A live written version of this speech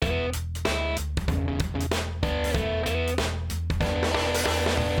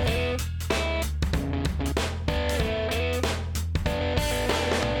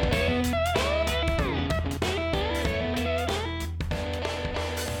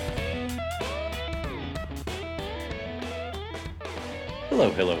Hello,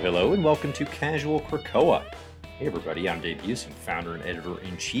 hello, hello, and welcome to Casual Krakoa. Hey everybody, I'm Dave Busing, founder and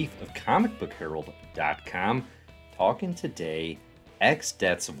editor-in-chief of comicbookherald.com, talking today X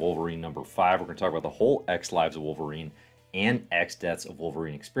Deaths of Wolverine number 5. We're going to talk about the whole X Lives of Wolverine and X Deaths of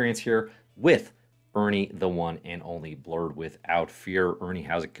Wolverine experience here with Ernie, the one and only Blurred Without Fear. Ernie,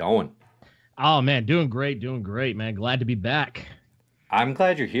 how's it going? Oh man, doing great, man. Glad to be back. I'm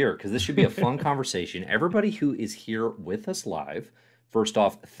glad you're here because this should be a fun conversation. Everybody who is here with us live, first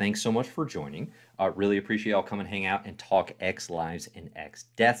off, thanks so much for joining. Really appreciate y'all come and hang out and talk X Lives and X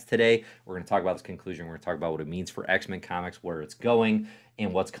Deaths today. We're going to talk about this conclusion. We're going to talk about what it means for X-Men Comics, where it's going,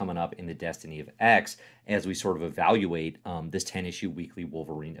 and what's coming up in the Destiny of X as we sort of evaluate this 10-issue weekly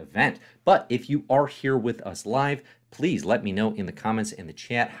Wolverine event. But if you are here with us live, please let me know in the comments and the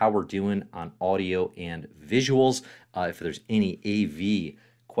chat how we're doing on audio and visuals. If there's any AV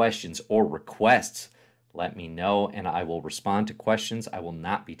questions or requests, let me know and I will respond to questions. I will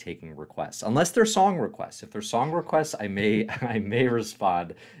not be taking requests unless they're song requests. If they're song requests, I may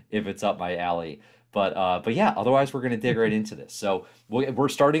respond if it's up my alley. But yeah, otherwise we're going to dig right into this. So we're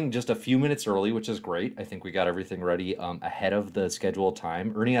starting just a few minutes early, which is great. I think we got everything ready ahead of the scheduled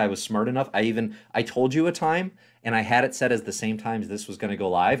time. Ernie, I was smart enough. I told you a time and I had it set as the same time as this was going to go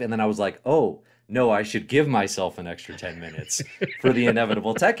live. And then I was like, oh, no, I should give myself an extra 10 minutes for the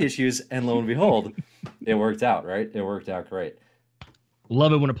inevitable tech issues. And lo and behold, it worked out, right? It worked out great.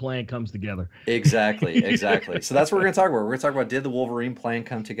 Love it when a plan comes together. Exactly. So that's what we're going to talk about. We're going to talk about, did the Wolverine plan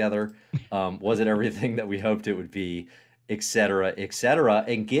come together? Was it everything that we hoped it would be, et cetera,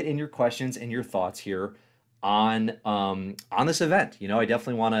 and get in your questions and your thoughts here on this event. You know, I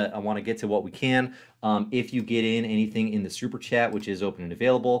definitely want to get to what we can. If you get in anything in the super chat, which is open and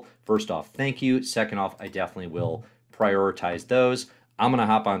available, first off, thank you. Second off, I definitely will prioritize those. I'm going to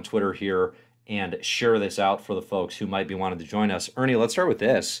hop on Twitter here and share this out for the folks who might be wanting to join us. Ernie, let's start with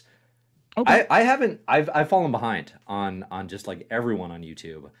this. Okay. I've fallen behind on just like everyone on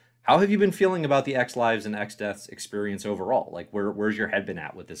YouTube. How have you been feeling about the X Lives and X Deaths experience overall? Like where's your head been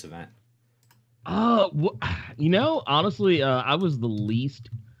at with this event? Honestly, I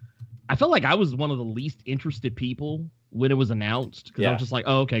felt like I was one of the least interested people when it was announced because I was just like,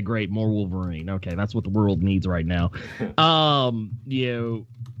 oh, okay, great, more Wolverine. Okay, that's what the world needs right now.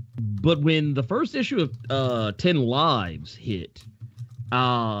 But when the first issue of 10 Lives hit,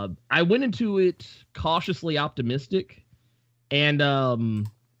 I went into it cautiously optimistic, and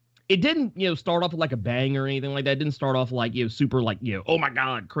it didn't, start off with like a bang or anything like that. It didn't start off like, super like, oh my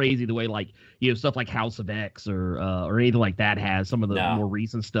God, crazy the way like, stuff like House of X or anything like that has some of the more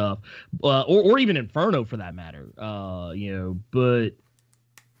recent stuff, or even Inferno for that matter. But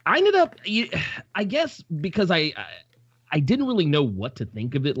I ended up, I guess because I didn't really know what to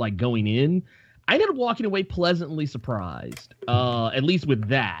think of it, like going in. I ended up walking away pleasantly surprised, at least with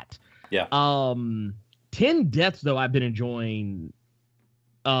that. Yeah. 10 Deaths, though, I've been enjoying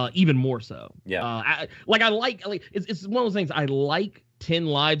even more so. Yeah. It's one of those things. I like 10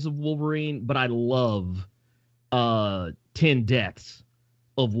 Lives of Wolverine, but I love 10 Deaths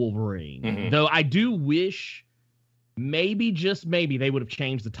of Wolverine. Mm-hmm. Though I do wish maybe, just maybe, they would have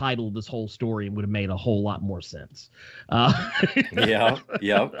changed the title of this whole story and would have made a whole lot more sense. Yeah,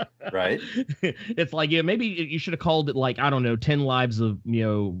 right. It's like, maybe you should have called it like, I don't know, 10 Lives of,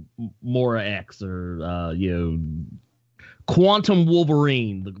 Mora X or, Quantum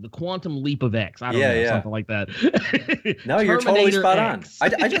Wolverine, the Quantum Leap of X. I don't know, something like that. No, you're totally spot on.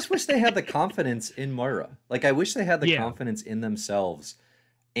 I just wish they had the confidence in Moira. Like, I wish they had the confidence in themselves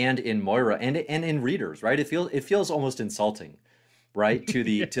and in Moira and in readers, right? It feels almost insulting, right, to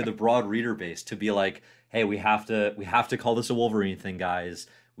the to the broad reader base to be like, hey, we have to call this a Wolverine thing, guys.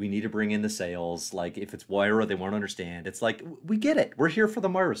 We need to bring in the sales. Like, if it's Moira, they won't understand. It's like, we get it. We're here for the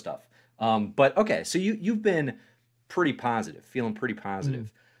Moira stuff. But okay, so you've been feeling pretty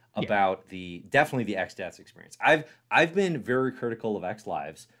positive about definitely the X Deaths experience. I've been very critical of X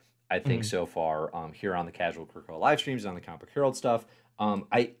Lives, I think, so far, here on the Casual Krakoa live streams, on the Comic Book Herald stuff.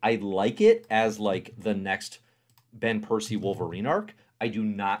 I like it as like the next Ben Percy Wolverine arc. I do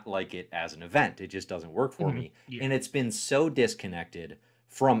not like it as an event. It just doesn't work for me. Yeah. And it's been so disconnected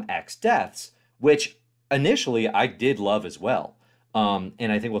from X Deaths, which initially I did love as well.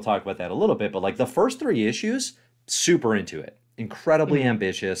 And I think we'll talk about that a little bit, but like the first 3 issues, super into it. Incredibly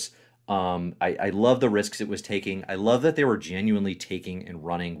ambitious. I love the risks it was taking. I love that they were genuinely taking and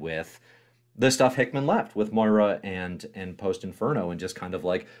running with the stuff Hickman left with Moira and post Inferno, and just kind of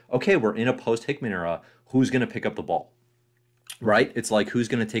like, okay, we're in a post Hickman era. Who's going to pick up the ball? Right? It's like, who's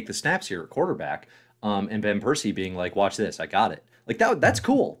going to take the snaps here at quarterback? And Ben Percy being like, watch this, I got it. Like that's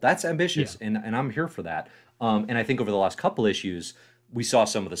cool. That's ambitious. And I'm here for that. And I think over the last couple issues, we saw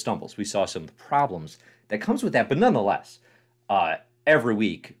some of the stumbles, we saw some of the problems that comes with that. But nonetheless, every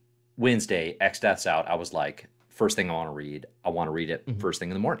week, Wednesday, X Death's out. I was like, first thing I want to read it first thing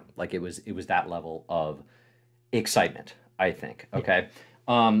in the morning. Like it was that level of excitement, I think. Okay.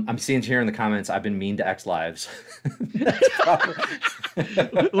 I'm seeing here in the comments, I've been mean to X Lives.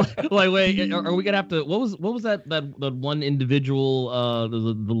 Like, wait, are we gonna have to? What was that one individual?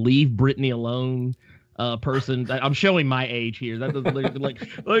 The leave Brittany alone person. I'm showing my age here. That doesn't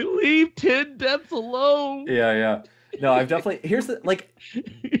like leave 10 deaths alone. Yeah. No, I've definitely. Here's the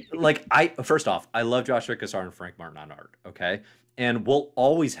first off, I love Joshua Cassar and Frank Martin on art. Okay, and we'll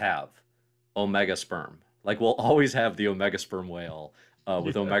always have Omega Sperm. Like we'll always have the Omega Sperm whale.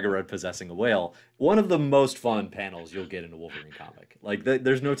 With Omega Red possessing a whale, one of the most fun panels you'll get in a Wolverine comic. Like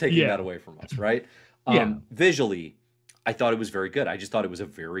there's no taking that away from us, right? Visually, I thought it was very good. I just thought it was a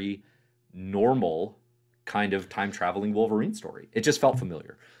very normal kind of time traveling Wolverine story. It just felt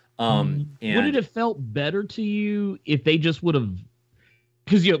familiar. And would it have felt better to you if they just would have?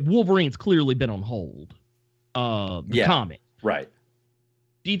 Because Wolverine's clearly been on hold. The comic, right?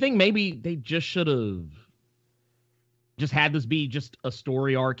 Do you think maybe they just should have? Just had this be just a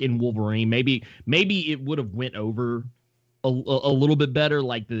story arc in Wolverine. Maybe it would have went over a little bit better.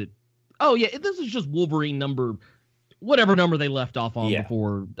 Like this is just Wolverine whatever number they left off on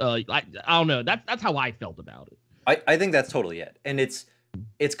before. I don't know. That's how I felt about it. I think that's totally it. And it's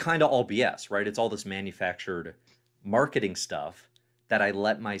kind of all BS, right? It's all this manufactured marketing stuff that I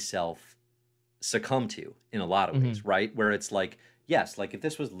let myself succumb to in a lot of ways, right? Where it's like, yes, like if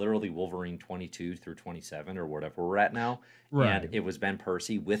this was literally Wolverine 22 through 27 or whatever we're at now, and it was Ben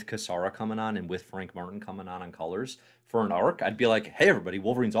Percy with Cassara coming on and with Frank Martin coming on colors for an arc, I'd be like, hey, everybody,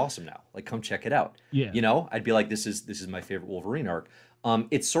 Wolverine's awesome now. Like, come check it out. Yeah. You know, I'd be like, this is my favorite Wolverine arc.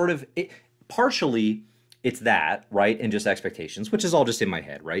 It's sort of, partially it's that, right? And just expectations, which is all just in my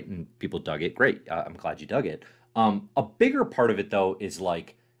head, right? And people dug it. Great. I'm glad you dug it. A bigger part of it, though, is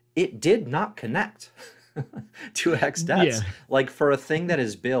like, it did not connect. To X Deaths. Like for a thing that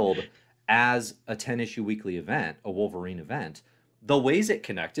is billed as a 10-issue weekly event, a Wolverine event, the ways it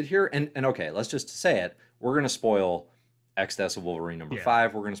connected here, and okay, let's just say it, we're going to spoil X Deaths of Wolverine number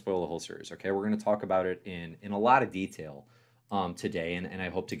 5, we're going to spoil the whole series, okay? We're going to talk about it in a lot of detail today, and I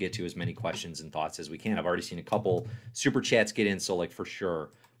hope to get to as many questions and thoughts as we can. I've already seen a couple super chats get in, so like for sure,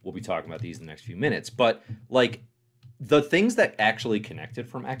 we'll be talking about these in the next few minutes. But like the things that actually connected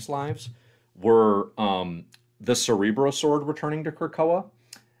from X Lives were the Cerebro sword returning to Krakoa,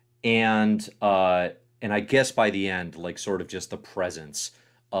 and I guess by the end, like sort of just the presence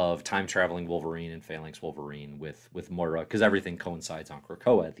of time traveling Wolverine and Phalanx Wolverine with Moira, because everything coincides on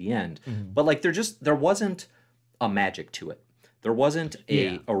Krakoa at the end. But like there wasn't a magic to it. There wasn't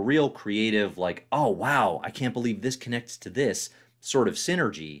a real creative like, oh wow, I can't believe this connects to this sort of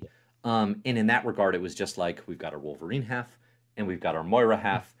synergy. And in that regard, it was just like we've got our Wolverine half and we've got our Moira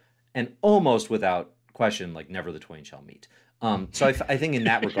half. And almost without question, like never the twain shall meet. So I think in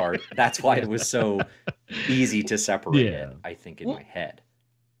that regard, that's why it was so easy to separate it, I think, in my head.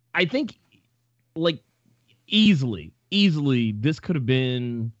 I think, like, easily, this could have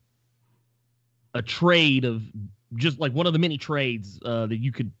been a trade of just, like, one of the many trades that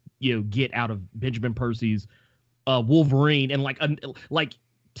you could, get out of Benjamin Percy's Wolverine. And, like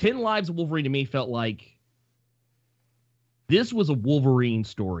 10 Lives of Wolverine to me felt like this was a Wolverine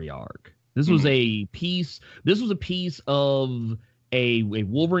story arc. This was a piece. This was a piece of a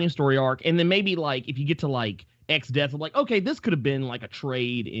Wolverine story arc, and then maybe like if you get to like X Death, I'm like, okay, this could have been like a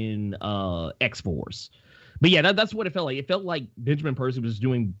trade in X Force. But yeah, that's what it felt like. It felt like Benjamin Percy was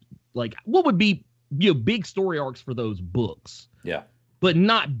doing like what would be big story arcs for those books. Yeah, but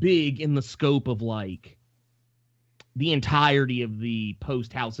not big in the scope of like the entirety of the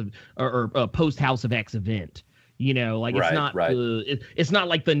post House of post House of X event. Like it's not it's not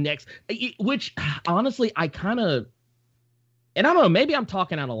like the next, which honestly I kind of, and I don't know, maybe I'm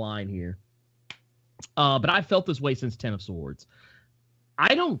talking out of line here, but I felt this way since 10 of Swords.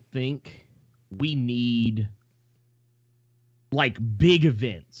 I don't think we need like big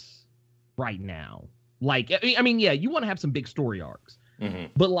events right now. Like, I mean, yeah, you want to have some big story arcs.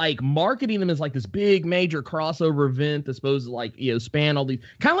 But like marketing them as like this big major crossover event that's supposed to like, span all these,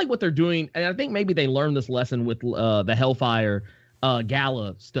 kind of like what they're doing. And I think maybe they learned this lesson with the Hellfire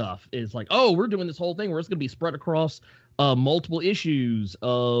Gala stuff is like, oh, we're doing this whole thing where it's going to be spread across multiple issues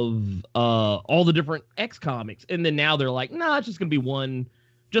of all the different X comics. And then now they're like, nah, it's just going to be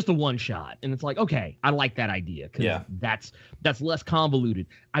just a one shot. And it's like, okay, I like that idea because that's less convoluted.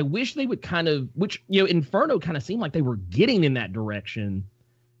 I wish they would kind of, which, Inferno kind of seemed like they were getting in that direction.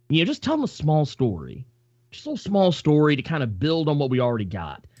 Just tell them a small story. just a little small story to kind of build on what we already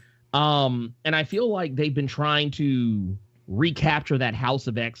got. And I feel like they've been trying to recapture that House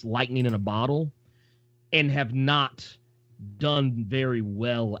of X lightning in a bottle and have not done very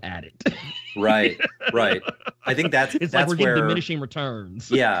well at it. Right. I think that's like we're getting where diminishing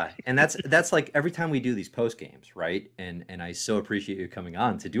returns. Yeah, and that's like every time we do these post games, right? And I so appreciate you coming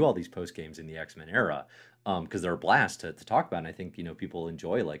on to do all these post games in the X-Men era, because they're a blast to talk about. And I think people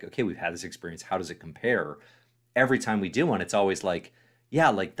enjoy, like, okay, we've had this experience. How does it compare? Every time we do one, it's always like, yeah,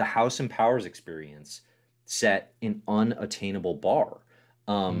 like the House and Powers experience set an unattainable bar.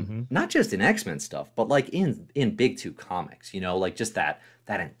 Not just in X-Men stuff, but like in Big Two comics, like just that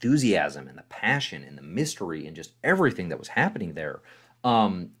enthusiasm and the passion and the mystery and just everything that was happening there.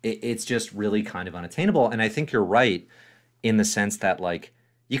 It's just really kind of unattainable. And I think you're right in the sense that, like,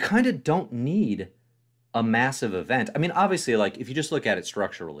 you kind of don't need a massive event. I mean, obviously, like, if you just look at it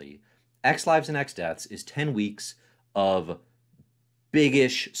structurally, X Lives and X Deaths is 10 weeks of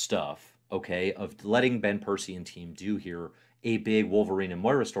big-ish stuff, okay, of letting Ben Percy and team do here a big Wolverine and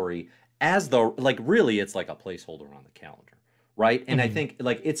Moira story, as though, like, really it's like a placeholder on the calendar, right? And I think,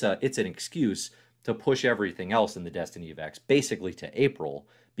 like, it's an excuse to push everything else in the Destiny of X basically to April,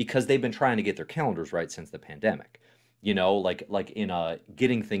 because they've been trying to get their calendars right since the pandemic. Like in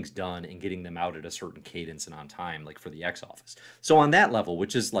getting things done and getting them out at a certain cadence and on time, like for the X office. So on that level,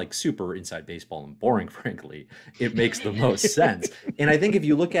 which is like super inside baseball and boring, frankly, it makes the most sense. And I think if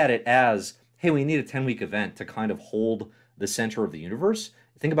you look at it as, hey, we need a 10-week event to kind of hold the center of the universe,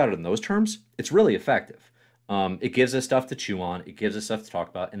 think about it in those terms, it's really effective. It gives us stuff to chew on. It gives us stuff to talk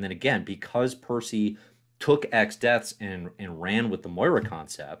about. And then again, because Percy took X Deaths and ran with the Moira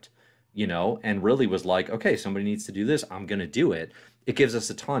concept, and really was like, okay, somebody needs to do this, I'm going to do it. It gives us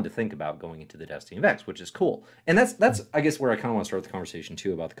a ton to think about going into the Destiny of X, which is cool. And that's I guess, where I kind of want to start the conversation,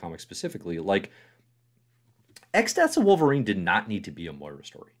 too, about the comic specifically. Like, X Deaths of Wolverine did not need to be a Moira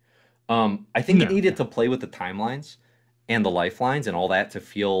story. I think it needed to play with the timelines and the lifelines and all that to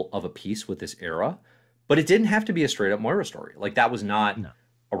feel of a piece with this era. But it didn't have to be a straight-up Moira story. Like, that was not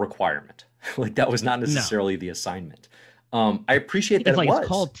a requirement. Like, that was not necessarily the assignment. I appreciate that it's like it was. It's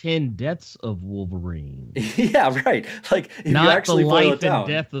called 10 Deaths of Wolverine. Yeah, right. Like, if not you actually the boil life it down, and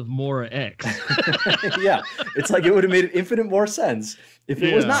death of Moira X. Yeah, it's like it would have made infinite more sense if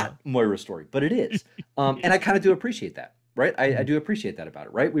it was not Moira's story, but it is. And I kind of do appreciate that, right? I do appreciate that about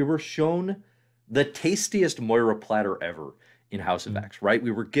it, right? We were shown the tastiest Moira platter ever in House of X, right?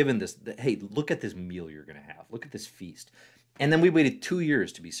 We were given this, hey, look at this meal you're going to have. Look at this feast. And then we waited 2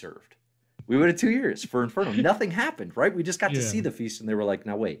 years to be served. We waited 2 years for Inferno. Nothing happened, right? We just got to see the feast, and they were like,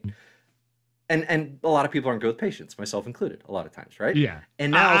 now wait. And a lot of people aren't good with patience, myself included, a lot of times, right? Yeah.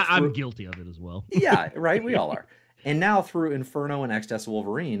 And now I'm guilty of it as well. Yeah, right? We all are. And now through Inferno and X Deaths of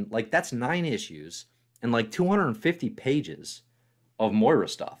Wolverine, like, that's 9 issues and like 250 pages of Moira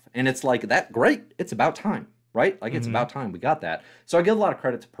stuff. And it's like, that great. It's about time, right? Like, it's about time we got that. So I give a lot of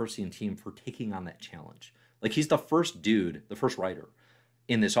credit to Percy and team for taking on that challenge. Like, he's the first dude, the first writer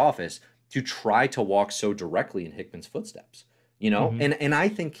in this office to try to walk so directly in Hickman's footsteps, And I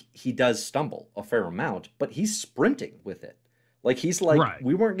think he does stumble a fair amount, but he's sprinting with it. Like, he's like,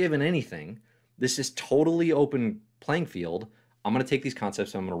 we weren't given anything. This is totally open playing field. I'm going to take these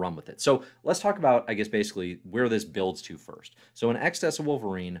concepts and I'm going to run with it. So let's talk about, I guess, basically where this builds to first. So in X Deaths of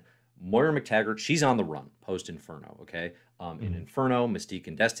Wolverine, Moira McTaggart, she's on the run post-Inferno, okay? In Inferno, Mystique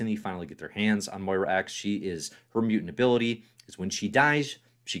and Destiny finally get their hands on Moira X. Her mutant ability is when she dies,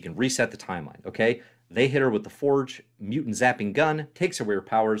 she can reset the timeline, okay? They hit her with the Forge, mutant zapping gun, takes away her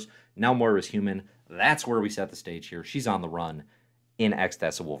powers. Now Moira's human. That's where we set the stage here. She's on the run in X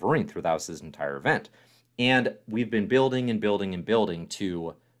Deaths of Wolverine throughout this entire event. And we've been building and building and building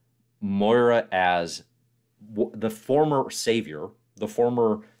to Moira as the former savior, the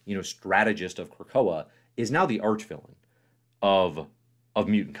former, strategist of Krakoa, is now the arch-villain of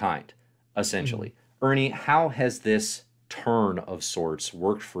mutant kind, essentially. Ernie, how has this turn of sorts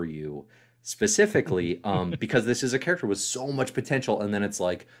worked for you specifically? Because this is a character with so much potential, and then it's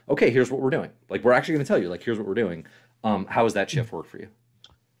like, okay, here's what we're doing. Like, we're actually going to tell you, like, here's what we're doing. How has that shift worked for you?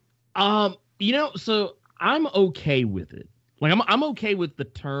 So I'm okay with it. Like, I'm okay with the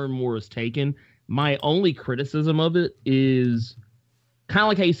turn Moira's taken. My only criticism of it is kind of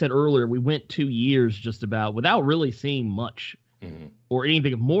like how you said earlier, we went 2 years just about without really seeing much or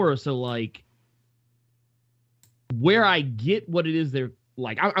anything of Moira. So, like, where I get what it is they're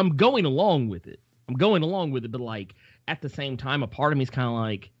like, I'm going along with it. But, like, at the same time, a part of me is kind of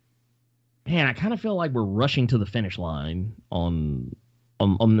like, man, I kind of feel like we're rushing to the finish line on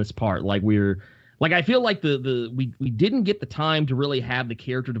this part. Like, I feel like we didn't get the time to really have the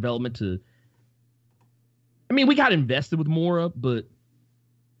character development to I mean, we got invested with Moira, but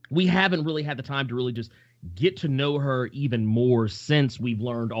we haven't really had the time to really just get to know her even more since we've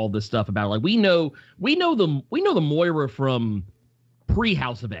learned all this stuff about her. Like we know the Moira from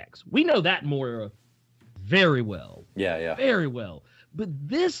pre-House of X. We know that Moira very well. Yeah. Very well. But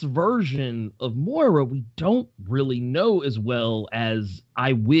this version of Moira, we don't really know as well as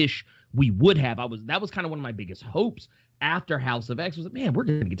I wish we would have. That was kind of one of my biggest hopes after House of X was like, man, we're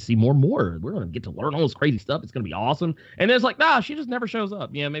going to get to see more Moira. We're going to get to learn all this crazy stuff. It's going to be awesome. And then it's like, nah, she just never shows up.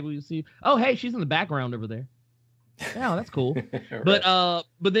 Yeah, maybe we see, oh, hey, she's in the background over there. Yeah, that's cool. Right.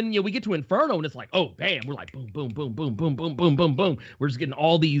 But then we get to Inferno and it's like, oh, bam, we're like boom, boom, boom, boom, boom, boom, boom, boom, boom. We're just getting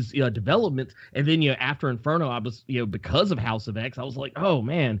all these developments. And then after Inferno, I was because of House of X, I was like, oh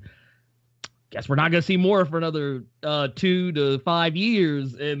man, guess we're not gonna see more for another 2 to 5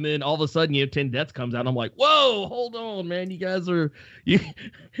 years. And then all of a sudden, 10 Deaths comes out. And I'm like, whoa, hold on, man, you guys are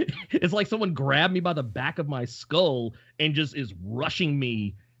it's like someone grabbed me by the back of my skull and just is rushing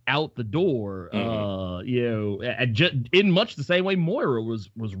me out the door, in much the same way Moira was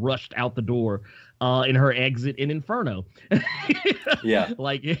rushed out the door in her exit in Inferno. Yeah,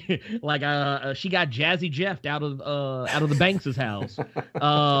 like she got Jazzy Jeffed out of the Banks' house.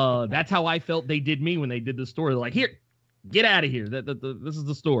 That's how I felt they did me when they did the story. They're like, here, get out of here. This is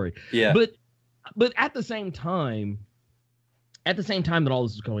the story. Yeah, but at the same time that all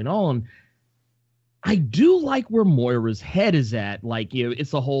this is going on, I do like where Moira's head is at. Like,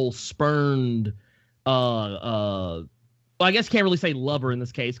 it's a whole spurned, well, I guess can't really say lover in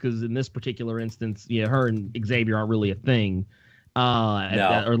this case, because in this particular instance, her and Xavier aren't really a thing.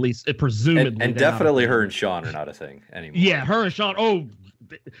 No. Or at least presumably. And definitely her and Sean are not a thing anymore. Yeah, her and Sean. Oh,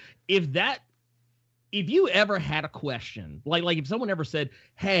 if you ever had a question, like if someone ever said,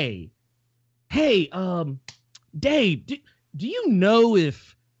 hey, Dave, do you know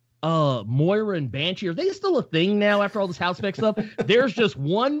if Moira and Banshee, are they still a thing now after all this House of X stuff? There's just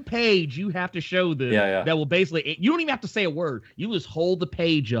one page you have to show them that will basically, you don't even have to say a word. You just hold the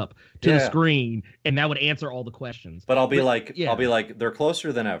page up to the screen and that would answer all the questions. But I'll be like, they're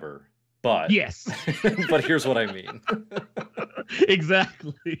closer than ever. But yes, but here's what I mean.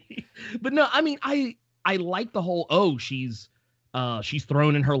 Exactly. But no, I mean, I like the whole, she's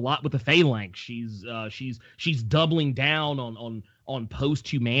thrown in her lot with the Phalanx. She's doubling down on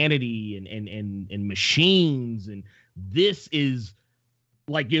post-humanity and machines, and this is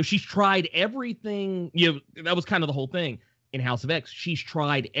like, she's tried everything. That was kind of the whole thing in House of X. She's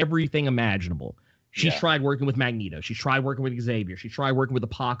tried everything imaginable. She's tried working with Magneto. She's tried working with Xavier. She's tried working with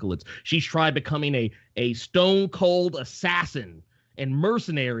Apocalypse. She's tried becoming a stone cold assassin and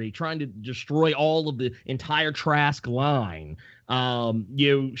mercenary, trying to destroy all of the entire Trask line.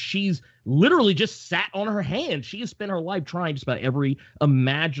 She's literally just sat on her hands. She has spent her life trying just about every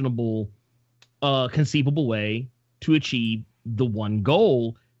imaginable, conceivable way to achieve the one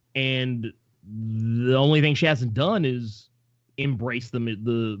goal. And the only thing she hasn't done is embrace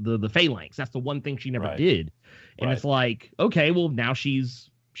the Phalanx. That's the one thing she never did. And it's like, okay, well, now she's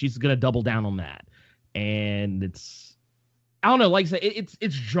going to double down on that. And it's, I don't know, like I said,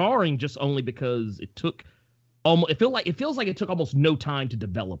 it's jarring just only because it took it feels like it took almost no time to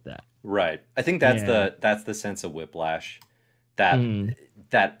develop that. Right. I think that's the sense of whiplash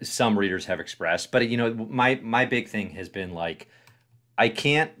that some readers have expressed. But my big thing has been like, I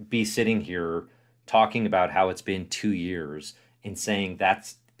can't be sitting here talking about how it's been 2 years and saying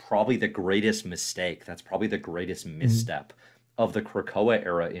that's probably the greatest mistake, that's probably the greatest misstep of the Krakoa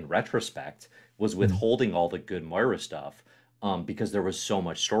era in retrospect, was withholding all the good Moira stuff. Because there was so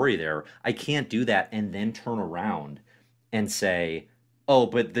much story there. I can't do that and then turn around and say, oh,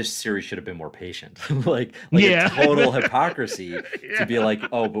 but this series should have been more patient. like a total hypocrisy to be like,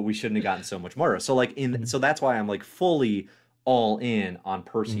 oh, but we shouldn't have gotten so much Moira. So so that's why I'm like fully all in on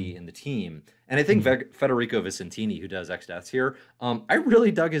Percy and the team. And I think Federico Vicentini, who does X-Deaths here, I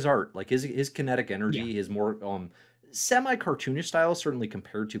really dug his art. Like his kinetic energy, his more semi-cartoonish style, certainly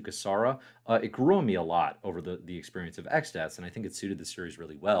compared to Cassara. It grew on me a lot over the experience of X-Deaths, and I think it suited the series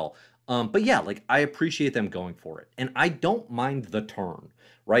really well. But yeah, like, I appreciate them going for it. And I don't mind the turn,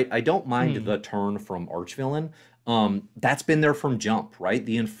 right? I don't mind the turn from Archvillain. That's been there from jump, right?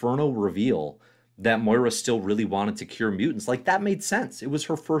 The Inferno reveal that Moira still really wanted to cure mutants, like, that made sense. It was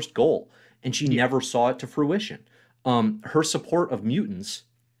her first goal, and she never saw it to fruition. Her support of mutants,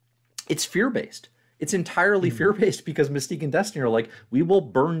 it's fear-based. It's entirely fear-based because Mystique and Destiny are like, we will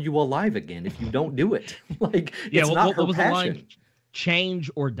burn you alive again if you don't do it. Like, it's not her passion. Change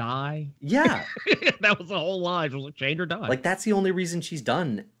or die? Yeah. That was the whole line. It was like, change or die. Like, that's the only reason she's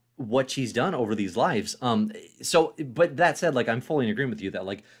done what she's done over these lives. So, but that said, like, I'm fully in agreement with you that,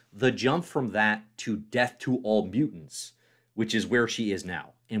 like, the jump from that to death to all mutants, which is where she is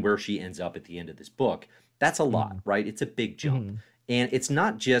now and where she ends up at the end of this book, that's a lot, right? It's a big jump. And it's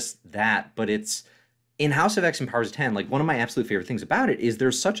not just that, but it's in House of X and Powers of 10, like, one of my absolute favorite things about it is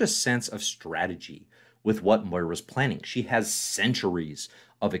there's such a sense of strategy with what Moira's planning. She has centuries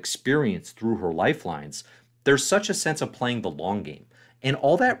of experience through her lifelines. There's such a sense of playing the long game. And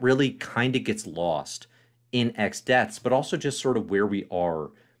all that really kind of gets lost in X Deaths, but also just sort of where we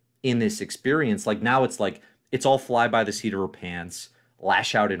are in this experience. Like, now it's like, it's all fly by the seat of her pants,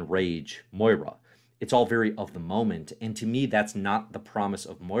 lash out in rage, Moira. It's all very of the moment. And to me, that's not the promise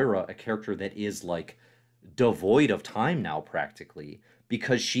of Moira, a character that is like devoid of time now practically,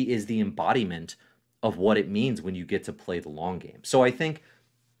 because she is the embodiment of what it means when you get to play the long game. So I think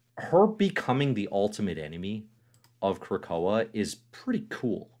her becoming the ultimate enemy of Krakoa is pretty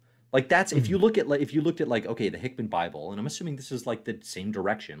cool. Like, that's, if you look at, like, if you looked at, like, okay, the Hickman Bible, and I'm assuming this is like the same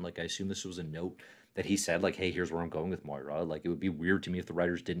direction. Like, I assume this was a note that he said, like, hey, here's where I'm going with Moira. Like, it would be weird to me if the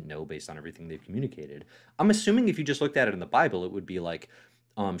writers didn't know based on everything they've communicated. I'm assuming if you just looked at it in the Bible, it would be like,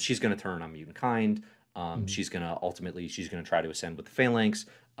 she's going to turn on mutant kind. She's going to ultimately, she's going to try to ascend with the Phalanx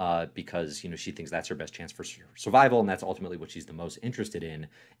because, you know, she thinks that's her best chance for survival. And that's ultimately what she's the most interested in.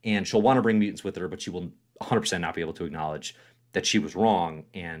 And she'll want to bring mutants with her, but she will 100% not be able to acknowledge that she was wrong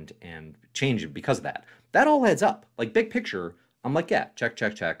and change it because of that. That all adds up. Like, big picture, I'm like, yeah,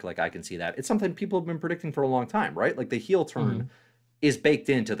 check. Like, I can see that. It's something people have been predicting for a long time, right? Like, the heel turn is baked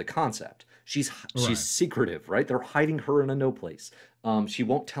into the concept. She's secretive, right? They're hiding her in a no place. She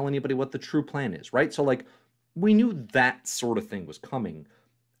won't tell anybody what the true plan is, right? So, like, we knew that sort of thing was coming.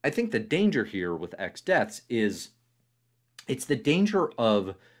 I think the danger here with X Deaths is it's the danger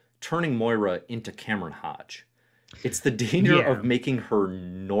of turning Moira into Cameron Hodge. It's the danger of making her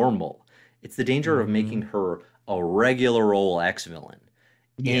normal. It's the danger of making her a regular old X-villain.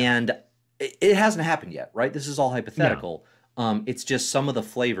 And it hasn't happened yet, right? This is all hypothetical. No. It's just some of the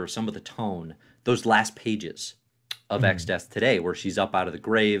flavor, some of the tone, those last pages of X Death today, where she's up out of the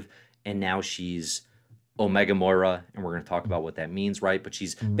grave and now she's Omega Moira, and we're going to talk about what that means, right? But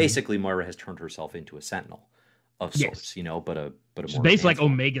she's basically, Moira has turned herself into a Sentinel of sorts, you know, but a she's basically like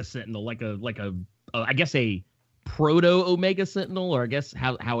Omega Sentinel, like a I guess a proto Omega Sentinel, or I guess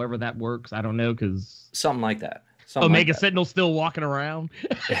however that works. I don't know, because something like that. Omega Sentinel still walking around.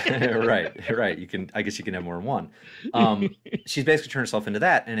 right. I guess you can have more than one. She's basically turned herself into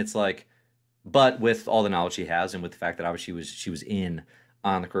that, and it's like, but with all the knowledge she has, and with the fact that obviously she was in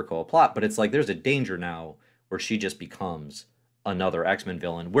on the Krakoa plot, but it's like there's a danger now where she just becomes another X-Men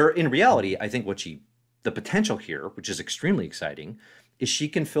villain. Where in reality, I think the potential here, which is extremely exciting, is she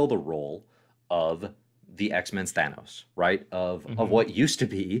can fill the role of the X-Men's Thanos, right? Of what used to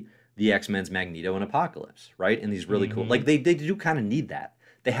be the X-Men's Magneto and Apocalypse, right? And these really cool, like they do kind of need that.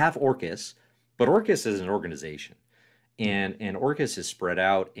 They have Orchis, but Orchis is an organization, and Orchis is spread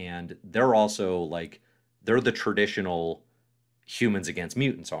out, and they're also like, they're the traditional humans against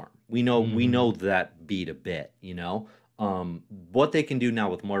mutants arm. We know that beat a bit, you know? What they can do now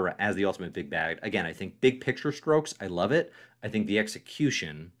with Moira as the ultimate big bad, again, I think big picture strokes, I love it. I think the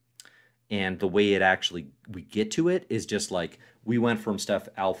execution and the way it actually, we get to it is just like, we went from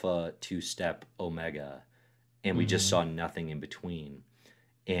step alpha to step omega, and we just saw nothing in between.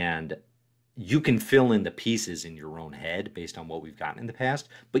 And you can fill in the pieces in your own head based on what we've gotten in the past,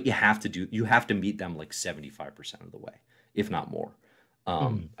 but you have to meet them like 75% of the way, if not more,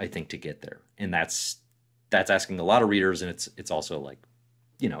 I think, to get there. And that's asking a lot of readers, and it's also like,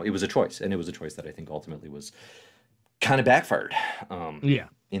 you know, it was a choice, and it was a choice that I think ultimately was kind of backfired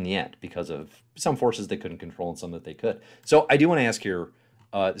in the end, because of some forces they couldn't control and some that they could. So I do want to ask here,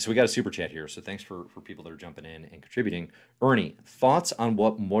 so we got a super chat here, so thanks for people that are jumping in and contributing. Ernie, thoughts on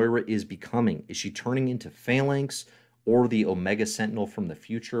what Moira is becoming? Is she turning into Phalanx or the Omega Sentinel from the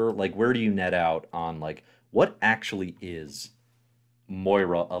future? Like, where do you net out on, like, what actually is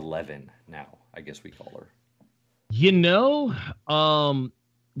Moira 11 now, I guess we call her? You know,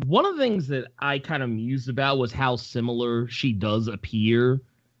 one of the things that I kind of mused about was how similar she does appear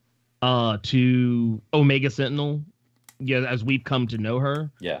to Omega Sentinel, as we've come to know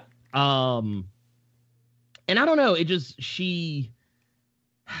her. Yeah. And I don't know,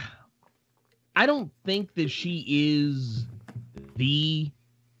 I don't think that she is the,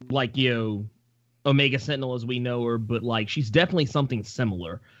 like, you know, Omega Sentinel as we know her, but like, she's definitely something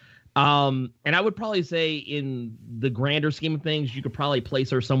similar. And I would probably say, in the grander scheme of things, you could probably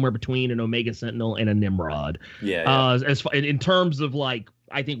place her somewhere between an Omega Sentinel and a Nimrod. Yeah. As far, in terms of, like,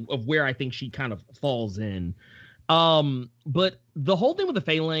 I think of where I think she kind of falls in. But the whole thing with the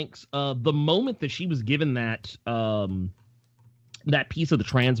Phalanx, the moment that she was given that that piece of the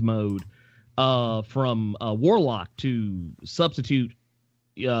transmode from Warlock to substitute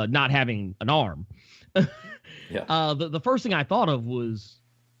not having an arm, the first thing I thought of was,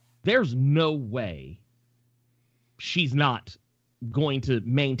 there's no way she's not going to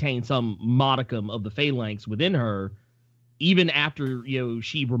maintain some modicum of the Phalanx within her, even after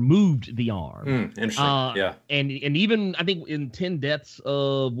she removed the arm. Interesting. And even I think in 10 Deaths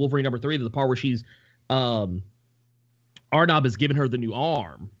of Wolverine #3, the part where she's Arnab has given her the new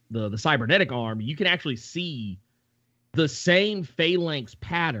arm, the cybernetic arm, you can actually see the same Phalanx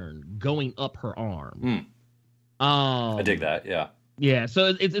pattern going up her arm. I dig that. Yeah.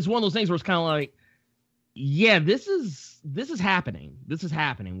 So it's one of those things where it's kind of like, yeah, this is happening. This is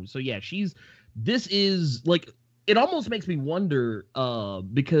happening. So yeah, this is like, it almost makes me wonder,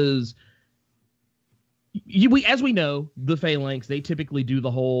 because as we know, the Phalanx, they typically do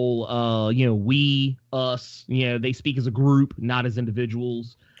the whole, we, us, they speak as a group, not as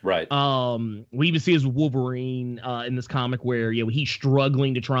individuals. Right. We even see as Wolverine in this comic where he's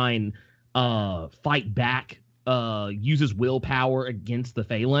struggling to try and fight back, uses willpower against the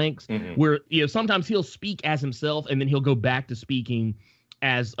Phalanx, where sometimes he'll speak as himself and then he'll go back to speaking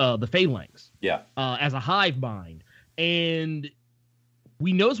as the Phalanx, as a hive mind. And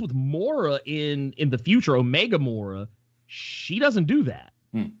we notice with Mora in the future, Omega Mora, she doesn't do that.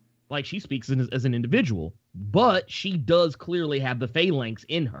 Like, she speaks as an individual, but she does clearly have the Phalanx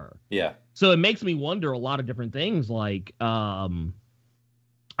in her. Yeah. So it makes me wonder a lot of different things. Like, I'm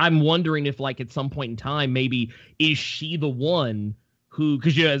wondering if, like, at some point in time, maybe is she the one who,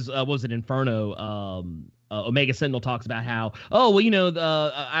 because as was it Inferno? Omega Sentinel talks about how,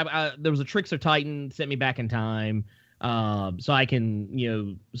 there was a Trickster Titan sent me back in time, so I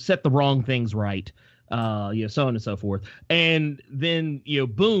can set the wrong things right, so on and so forth. And then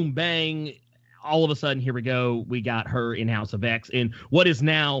boom, bang, all of a sudden, here we go. We got her in House of X in what is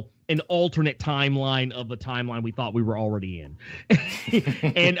now an alternate timeline of the timeline we thought we were already in.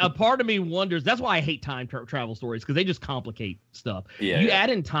 And a part of me wonders, that's why I hate time travel stories, because they just complicate stuff. You add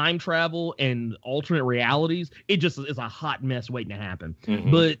in time travel and alternate realities, it just is a hot mess waiting to happen.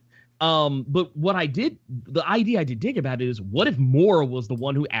 But what the idea I did dig about it is, what if Mora was the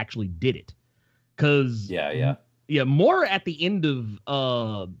one who actually did it? Because Mora at the end of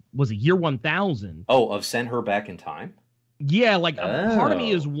was it year 1000? Of Send Her Back in Time? Yeah, like part of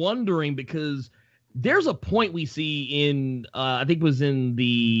me is wondering, because there's a point we see in I think it was in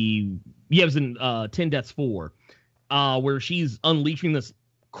 10 Deaths 4, where she's unleashing this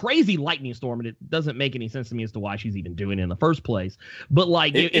crazy lightning storm, and it doesn't make any sense to me as to why she's even doing it in the first place. But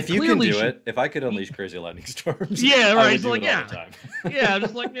like, if you can do it, if I could unleash crazy lightning storms, yeah, right. So like, yeah, yeah,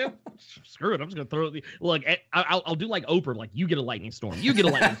 just like, screw it, I'm just gonna throw it. Look, I'll do like Oprah, like, you get a lightning storm, you get a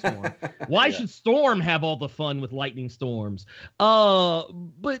lightning storm. Why should Storm have all the fun with lightning storms?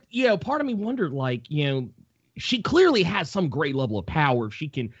 But part of me wondered, like, she clearly has some great level of power. She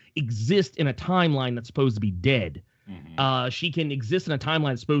can exist in a timeline that's supposed to be dead. She can exist in a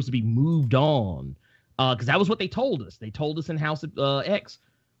timeline that's supposed to be moved on, because that was what they told us. They told us in House of X,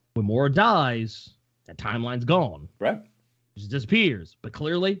 when Mora dies, that timeline's gone. Right. She disappears. But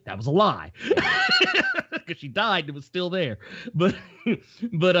clearly, that was a lie, because she died and it was still there. But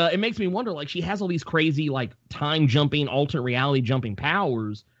it makes me wonder, like, she has all these crazy, like, time jumping, alternate reality jumping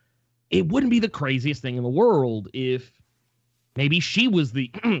powers. It wouldn't be the craziest thing in the world if maybe she was the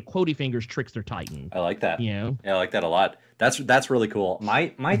Quotey Fingers Trickster Titan. I like that. Yeah, I like that a lot. That's really cool.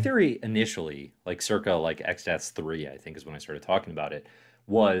 My theory initially, like circa like X-Deaths 3, I think is when I started talking about it,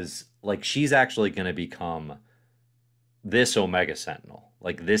 was like, she's actually going to become this Omega Sentinel,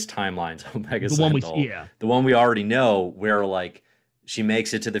 like this timeline's Omega Sentinel, the one we already know, where like she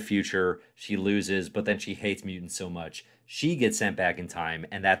makes it to the future, she loses, but then she hates mutants so much she gets sent back in time,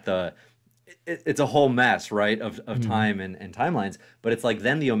 and that it's a whole mess, right, of time and timelines. But it's like,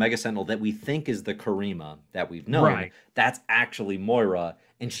 then the Omega Sentinel that we think is the Karima that we've known, that's actually Moira,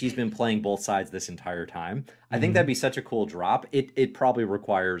 and she's been playing both sides this entire time. I think that'd be such a cool drop. It probably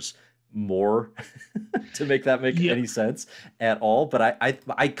requires more to make that make any sense at all. But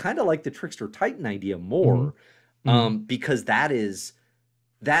I kind of like the Trickster Titan idea more, because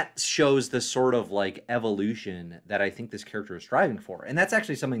that shows the sort of like evolution that I think this character is striving for. And that's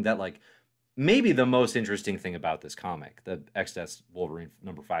actually something that, like, maybe the most interesting thing about this comic, the X-Deaths Wolverine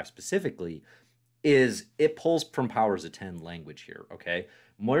 #5 specifically, is it pulls from Powers of 10 language here, okay?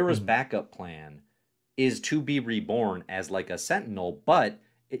 Moira's backup plan is to be reborn as like a Sentinel, but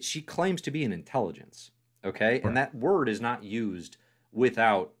she claims to be an intelligence, okay? And that word is not used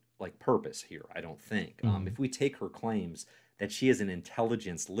without like purpose here, I don't think. Mm-hmm. If we take her claims that she is an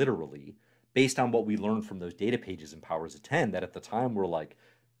intelligence literally, based on what we learned from those data pages in Powers of 10, that at the time we're like,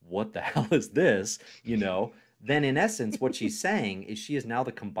 what the hell is this? You know, then in essence, what she's saying is she is now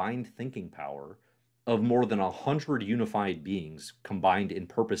the combined thinking power of more than 100 unified beings combined in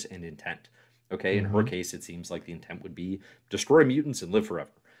purpose and intent. Okay, in her case, it seems like the intent would be destroy mutants and live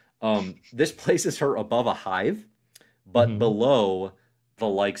forever. This places her above a hive, but below the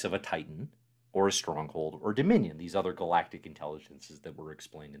likes of a Titan or a Stronghold or Dominion, these other galactic intelligences that were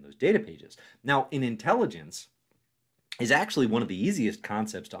explained in those data pages. Now, in intelligence is actually one of the easiest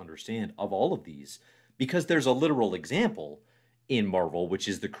concepts to understand of all of these, because there's a literal example in Marvel, which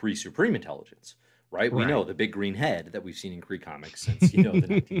is the Kree Supreme Intelligence, right? We know the big green head that we've seen in Kree comics since, you know, the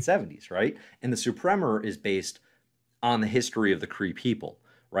 1970s, right? And the Supremer is based on the history of the Kree people,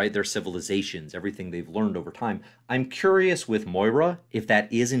 right? Their civilizations, everything they've learned over time. I'm curious with Moira if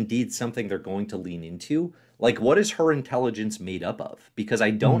that is indeed something they're going to lean into. Like, what is her intelligence made up of? Because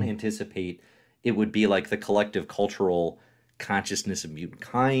I don't anticipate it would be like the collective cultural consciousness of mutant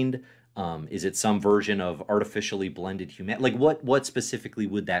kind. Is it some version of artificially blended human? Like, what specifically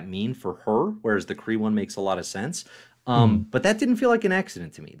would that mean for her? Whereas the Kree one makes a lot of sense. But that didn't feel like an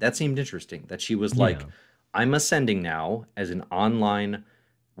accident to me. That seemed interesting. That she was like, I'm ascending now as an online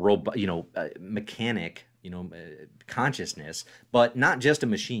robot, mechanic, consciousness, but not just a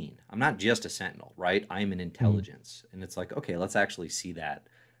machine. I'm not just a sentinel, right? I'm an intelligence. And it's like, okay, let's actually see that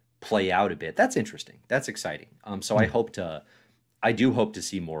play out a bit. That's interesting. That's exciting. So I do hope to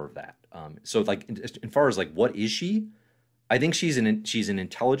see more of that. So like, as far as like, what is she? I think she's an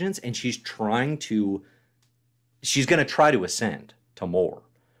intelligence, and she's going to try to ascend to more,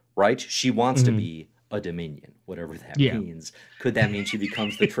 right? She wants to be a Dominion, whatever that means. Could that mean she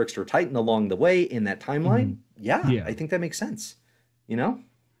becomes the Trickster Titan along the way in that timeline? Yeah, I think that makes sense. You know?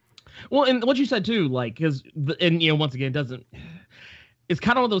 Well, and what you said too, like, because, and once again, it's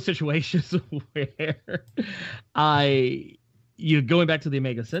kind of one of those situations where going back to the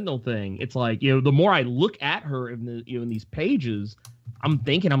Omega Sentinel thing, it's like, the more I look at her in these pages, I'm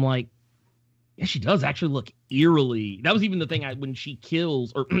like, yeah, she does actually look eerily. That was even the thing when she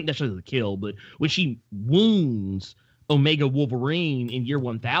kills, or not necessarily the kill, but when she wounds Omega Wolverine in year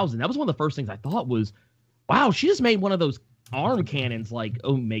 1000, that was one of the first things I thought was, wow, she just made one of those arm cannons like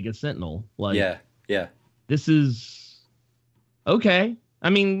Omega Sentinel. Like, yeah. This is okay. I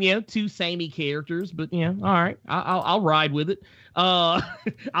mean, two samey characters, but all right, I'll ride with it. I'll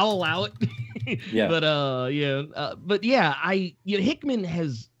allow it. But Hickman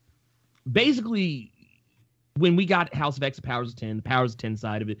has basically, when we got House of X, Powers of 10, the Powers of 10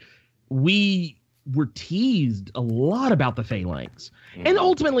 side of it, we were teased a lot about the Phalanx, and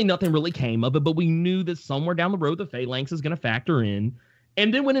ultimately nothing really came of it. But we knew that somewhere down the road the Phalanx is going to factor in.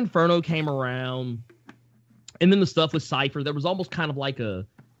 And then when Inferno came around, and then the stuff with Cypher, there was almost kind of like I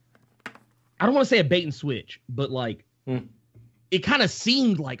don't want to say a bait and switch, but like it kind of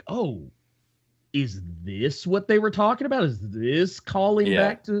seemed like, oh, is this what they were talking about? Is this calling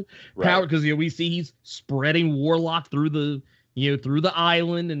back to power? Because we see he's spreading Warlock through the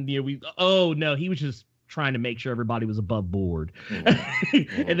island, and oh no, he was just trying to make sure everybody was above board.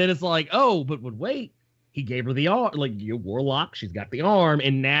 And then it's like, oh, but wait. He gave her the arm, like, Warlock, she's got the arm,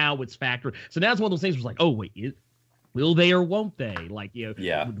 and now it's factored. So now it's one of those things where it's like, oh, wait, will they or won't they? Like,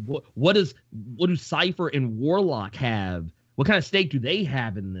 what do Cypher and Warlock have? What kind of stake do they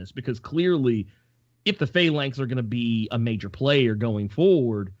have in this? Because clearly, if the Phalanx are going to be a major player going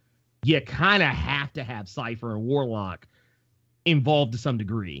forward, you kind of have to have Cypher and Warlock involved to some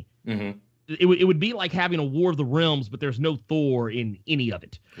degree. It would be like having a War of the Realms, but there's no Thor in any of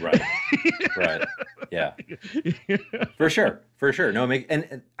it. Right. Yeah. For sure. No,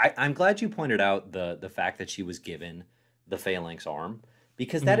 and I'm glad you pointed out the fact that she was given the Phalanx arm,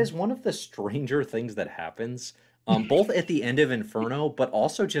 because that is one of the stranger things that happens, both at the end of Inferno, but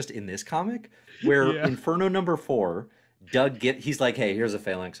also just in this comic, where Inferno number 4, he's like, hey, here's a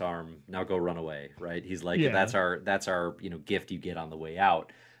Phalanx arm, now go run away, right? He's like, that's our gift you get on the way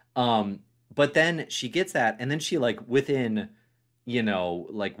out. But then she gets that, and then she, like, within,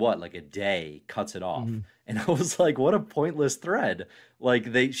 like a day, cuts it off. And I was like, what a pointless thread.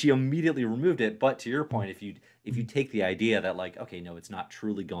 Like, she immediately removed it. But to your point, if you take the idea that, like, okay, no, it's not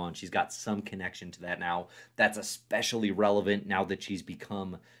truly gone, she's got some connection to that now, that's especially relevant now that she's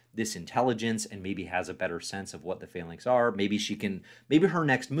become this intelligence and maybe has a better sense of what the Phalanx are. Maybe her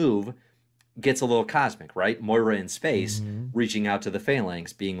next move gets a little cosmic, right? Moira in space reaching out to the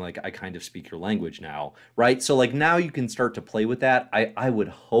Phalanx, being like, I kind of speak your language now, right? So, like, now you can start to play with that. I would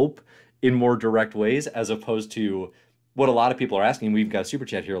hope in more direct ways, as opposed to what a lot of people are asking, we've got a super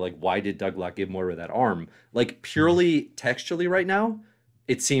chat here, like, why did Douglas give Moira that arm? Like, purely textually right now,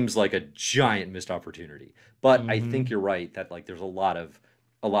 it seems like a giant missed opportunity. But I think you're right that like there's a lot of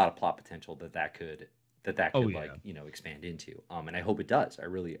plot potential that could like, you know, expand into. And I hope it does. I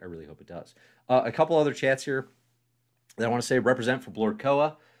really hope it does. A couple other chats here that I want to say. Represent for Blord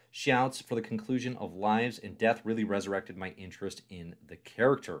Koa. Shouts for the conclusion of Lives and Death really resurrected my interest in the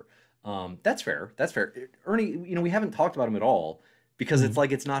character. That's fair. That's fair. Ernie, you know, we haven't talked about him at all because it's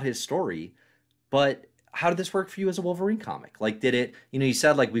like it's not his story. But how did this work for you as a Wolverine comic? Like, did it, you know, you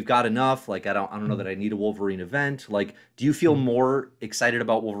said like we've got enough. Like, I don't know that I need a Wolverine event. Like, do you feel more excited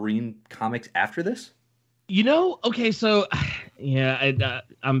about Wolverine comics after this? You know, okay, so yeah,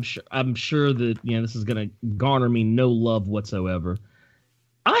 I'm sure that, you know, this is gonna garner me no love whatsoever.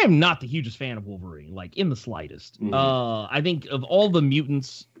 I am not the hugest fan of Wolverine, like in the slightest. I think of all the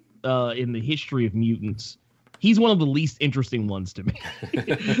mutants in the history of mutants, he's one of the least interesting ones to me.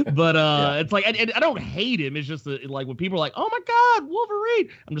 But it's like I don't hate him. It's just that, like when people are like, "Oh my God, Wolverine,"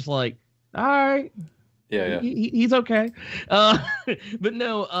 I'm just like, "All right, he's okay." But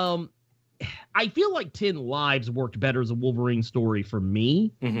no, I feel like 10 Lives worked better as a Wolverine story for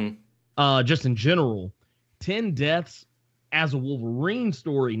me. Just in general, 10 Deaths as a Wolverine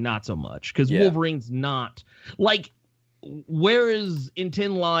story, not so much, because Wolverine's not like. Whereas in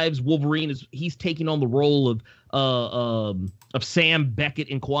 10 Lives, Wolverine he's taking on the role of Sam Beckett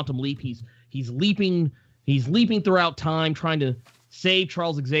in Quantum Leap. He's leaping throughout time, trying to save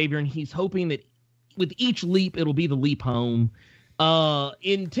Charles Xavier, and he's hoping that with each leap it'll be the leap home.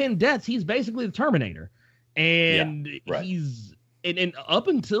 In 10 Deaths, he's basically the Terminator, and he's and up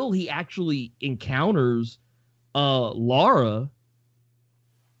until he actually encounters Lara,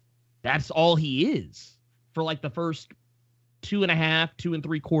 that's all he is for like the first 2.5, 2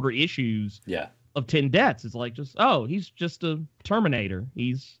 3/4 issues of 10 Deaths. It's like he's just a Terminator.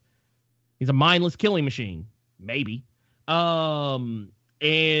 He's a mindless killing machine, maybe. And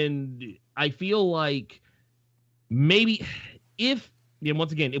I feel like maybe if, and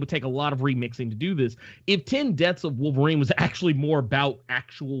once again, it would take a lot of remixing to do this. If 10 Deaths of Wolverine was actually more about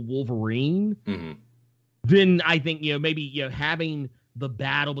actual Wolverine, then I think, you know, maybe, you know, having the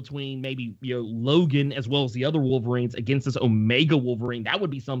battle between maybe, you know, Logan as well as the other Wolverines against this Omega Wolverine, that would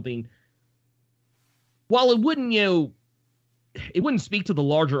be something. While it wouldn't, you know, it wouldn't speak to the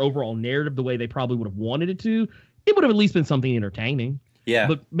larger overall narrative the way they probably would have wanted it to, it would have at least been something entertaining. Yeah.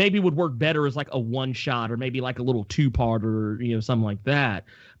 But maybe would work better as like a one shot or maybe like a little 2-part or, you know, something like that.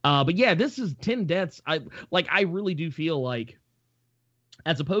 But yeah, this is 10 Deaths. I really do feel like,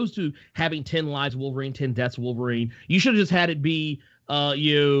 as opposed to having 10 Lives Wolverine, 10 Deaths Wolverine, you should have just had it be,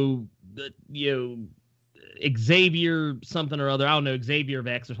 Xavier something or other. I don't know, Xavier of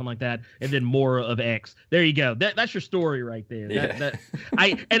X or something like that, and then Moira of X. There you go. That's your story right there. Yeah.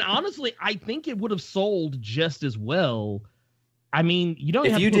 And honestly, I think it would have sold just as well. I mean, you don't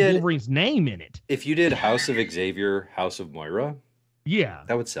have to put Wolverine's name in it. If you did House of Xavier, House of Moira,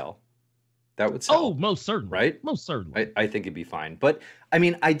 that would sell. That would sell. Oh, most certainly. Right? Most certainly. I think it'd be fine. But I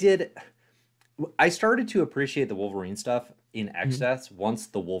mean, I started to appreciate the Wolverine stuff in X-Deaths once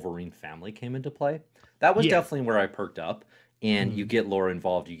the Wolverine family came into play. That was definitely where I perked up. And you get Laura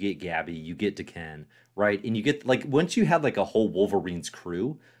involved, you get Gabby, you get D'Ken, right? And you get, like, once you had like a whole Wolverines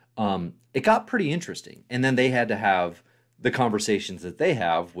crew, it got pretty interesting. And then they had to have the conversations that they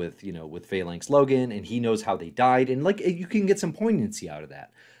have with, you know, with Phalanx Logan, and he knows how they died, and like you can get some poignancy out of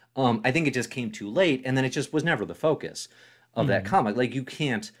that. I think it just came too late, and then it just was never the focus of that comic. Like, you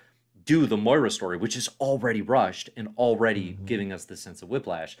can't do the Moira story, which is already rushed and already giving us this sense of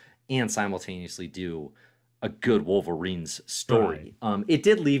whiplash, and simultaneously do a good Wolverine's story. Right. It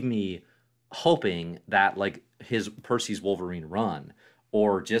did leave me hoping that like Percy's Wolverine run,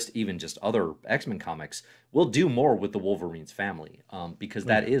 or just other X-Men comics, will do more with the Wolverine's family, because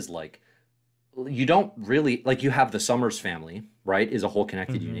that is like, you don't really, like, you have the Summers family, right, is a whole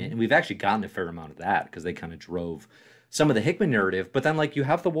connected unit, and we've actually gotten a fair amount of that because they kind of drove some of the Hickman narrative. But then, like, you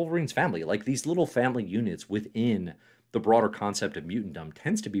have the Wolverine's family, like these little family units within the broader concept of mutantdom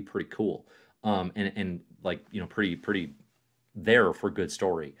tends to be pretty cool, and like, you know, pretty there for good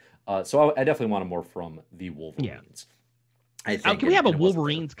story. So I definitely wanted more from the Wolverines. I think. Can we have a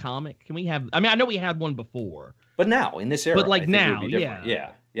Wolverines comic? Can we have? I mean, I know we had one before, but now in this era, but like now,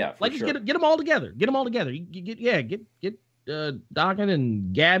 yeah, like sure. Just get them all together. Get them all together. You get Daken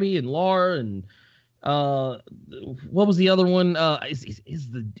and Gabby and Laura and what was the other one? Is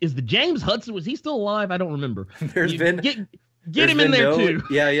the James Hudson, was he still alive? I don't remember. Get him in there too.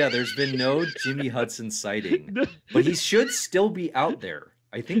 Yeah. There's been no Jimmy Hudson sighting, but he should still be out there.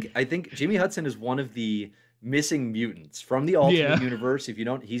 I think Jimmy Hudson is one of the missing mutants from the Ultimate Yeah. Universe. If you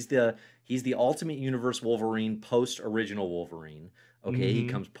don't, he's the Ultimate Universe Wolverine post original Wolverine. Okay, he Hmm.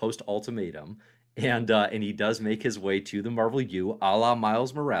 comes post Ultimatum, and he does make his way to the Marvel U, a la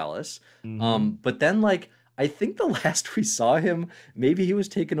Miles Morales. Hmm. But then like I think the last we saw him, maybe he was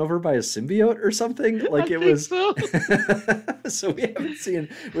taken over by a symbiote or something. I Like it think was. so. So we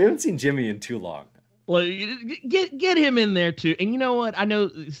haven't seen Jimmy in too long. Well, get him in there too. And you know what? I know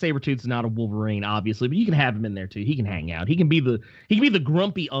Sabretooth's not a Wolverine, obviously, but you can have him in there too. He can hang out. He can be the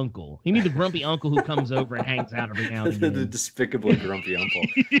grumpy uncle. He can be the grumpy uncle who comes over and hangs out every now and The again. despicably grumpy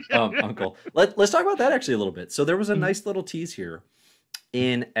uncle. Let's talk about that actually a little bit. So there was a nice little tease here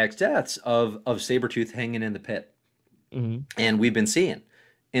in X Deaths of Sabretooth hanging in the pit. Mm-hmm. And we've been seeing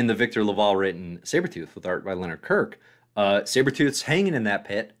in the Victor Laval written Sabretooth with art by Leonard Kirk. Sabretooth's hanging in that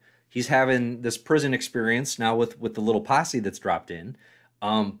pit. He's having this prison experience now with the little posse that's dropped in.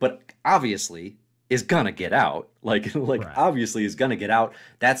 But obviously is gonna get out. Like Right. obviously is gonna get out.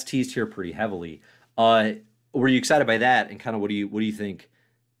 That's teased here pretty heavily. Were you excited by that? And kind of what do you think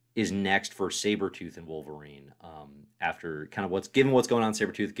is next for Sabretooth and Wolverine? After kind of what's going on in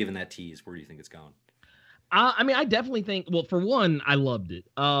Sabretooth, given that tease, where do you think it's going? I mean, I definitely think. Well, for one, I loved it.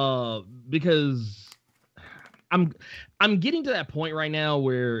 Because I'm I'm getting to that point right now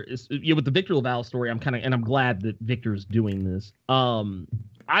where with the Victor Laval story, I'm glad that Victor's doing this.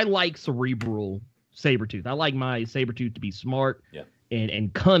 I like cerebral Sabretooth. I like my Sabretooth to be smart Yeah.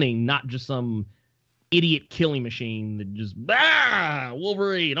 and cunning, not just some idiot killing machine that just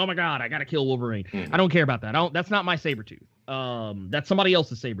Wolverine. Oh my god, I gotta kill Wolverine. Mhm. I don't care about that. That's not my Sabretooth. That's somebody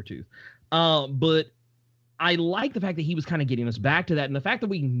else's Sabretooth. But I like the fact that he was kind of getting us back to that, and the fact that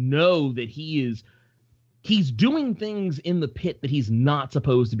we know that he's doing things in the pit that he's not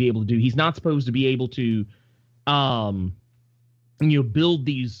supposed to be able to do. He's not supposed to be able to build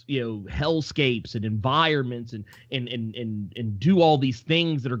these, hellscapes and environments and do all these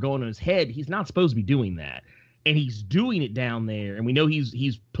things that are going on in his head. He's not supposed to be doing that. And he's doing it down there. And we know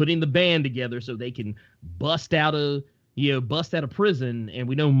he's putting the band together so they can bust out of prison. And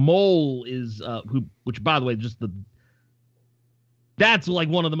we know Mole is which by the way, that's like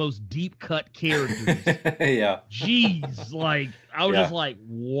one of the most deep cut characters. Yeah. Jeez, like I was just like,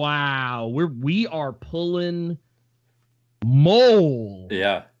 wow, we are pulling Mole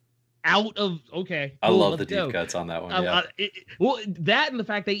Yeah. out of okay. I Cool, love the let's go. deep cuts on that one. Yeah. Well, that and the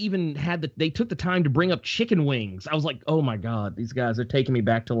fact they even they took the time to bring up chicken wings. I was like, oh my god, these guys are taking me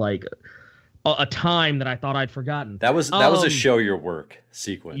back to like a time that I thought I'd forgotten. That was a show your work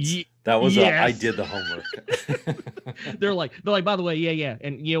sequence. That was yes. I did the homework. They're like, by the way, yeah,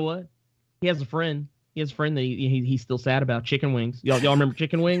 and you know what? He has a friend. He has a friend that he's still sad about chicken wings. Y'all remember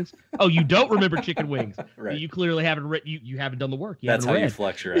chicken wings? Oh, you don't remember chicken wings? Right. You clearly haven't read. You haven't done the work. That's how you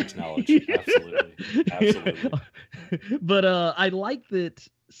flex your X knowledge. Absolutely. But I like that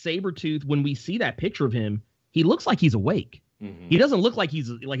Sabretooth. When we see that picture of him, he looks like he's awake. Mm-hmm. He doesn't look like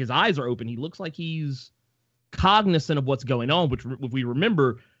he's like his eyes are open. He looks like he's cognizant of what's going on. Which, if we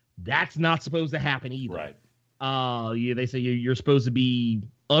remember, that's not supposed to happen either. Right. Yeah, they say you're supposed to be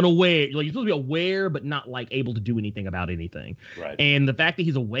unaware, like you're supposed to be aware, but not like able to do anything about anything. Right. And the fact that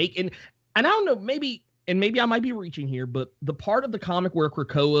he's awake, and I don't know, maybe I might be reaching here, but the part of the comic where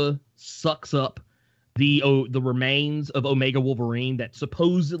Krakoa sucks up the remains of Omega Wolverine that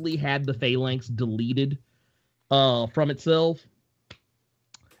supposedly had the phalanx deleted from itself.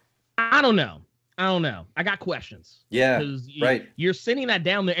 I don't know. I got questions. Yeah. Right. You're sending that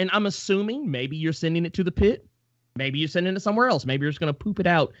down there, and I'm assuming maybe you're sending it to the pit. Maybe you're sending it somewhere else. Maybe you're just going to poop it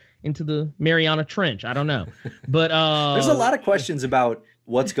out into the Mariana Trench. I don't know. But there's a lot of questions about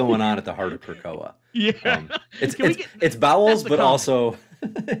what's going on at the heart of Krakoa. Yeah. It's bowels, but comic. Also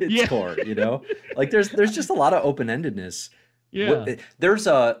it's core, Like there's just a lot of open-endedness. Yeah. There's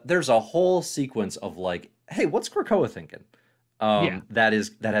a whole sequence of like, hey, what's Krakoa thinking? That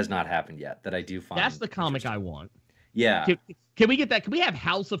has not happened yet. That I do find. That's the comic I want. Yeah. Can we get that? Can we have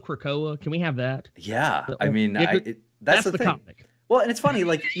House of Krakoa? Can we have that? Yeah. I mean, that's the thing. Comic. Well, and it's funny,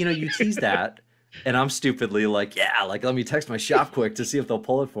 like, you tease that, and I'm stupidly like, yeah, like, let me text my shop quick to see if they'll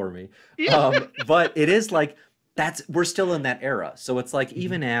pull it for me. Yeah. But it is like, we're still in that era. So it's like,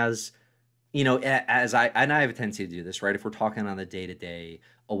 even as, as I have a tendency to do this, right? If we're talking on the day-to-day,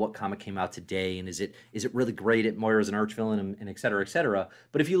 what comic came out today, and is it really great at Moira's an arch villain, and et cetera, et cetera.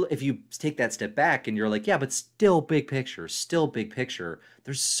 But if you take that step back and you're like, yeah, but still big picture,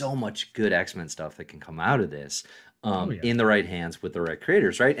 there's so much good X-Men stuff that can come out of this in the right hands with the right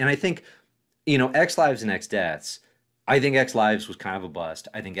creators, right? And I think, X Lives and X Deaths, I think X Lives was kind of a bust.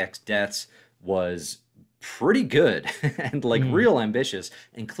 I think X Deaths was pretty good and like real ambitious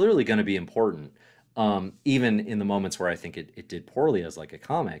and clearly going to be important. even in the moments where I think it did poorly as like a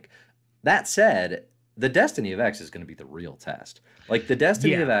comic. That said, the Destiny of X is going to be the real test. Like the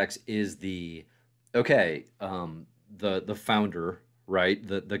Destiny of X is the the founder, right?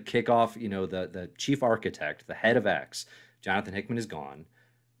 The kickoff, the chief architect, the head of X, Jonathan Hickman is gone.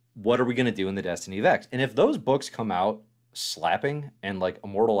 What are we going to do in the Destiny of X? And if those books come out slapping and like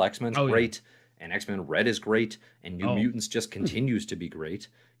Immortal X-Men's great and X-Men Red is great and New Mutants just continues to be great,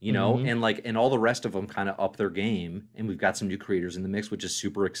 and all the rest of them kind of up their game, and we've got some new creators in the mix, which is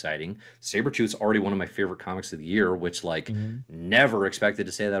super exciting. Sabretooth's already one of my favorite comics of the year, which never expected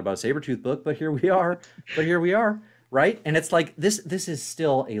to say that about a Sabretooth book, but here we are. Right? And it's like this is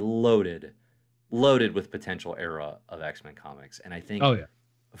still a loaded with potential era of X-Men comics. And I think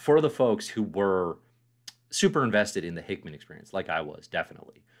for the folks who were super invested in the Hickman experience, like I was,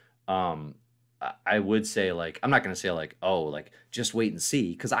 definitely, I would say, like, I'm not going to say like, oh, like just wait and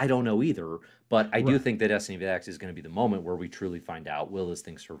see, because I don't know either. But I do think that Destiny of X is going to be the moment where we truly find out, will this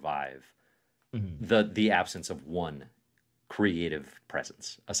thing survive the absence of one creative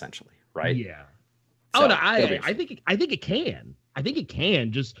presence, essentially, right? Yeah. So, no, I think it can. I think it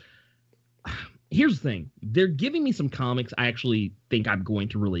can. Just here's the thing: they're giving me some comics I actually think I'm going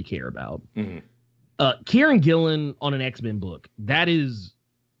to really care about. Kieran Gillen on an X-Men book, that is,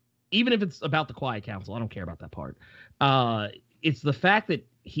 even if it's about the Quiet Council, I don't care about that part. It's the fact that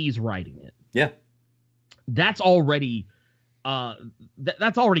he's writing it. Yeah, that's already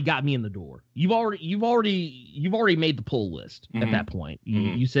that's already got me in the door. You've already made the pull list at that point.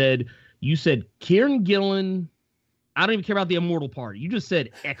 You said Kieran Gillen. I don't even care about the Immortal part. You just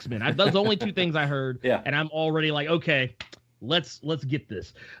said X-Men. Those are the only two things I heard. Yeah. And I'm already like, okay, let's get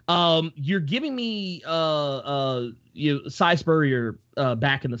this. You're giving me Cy Spurrier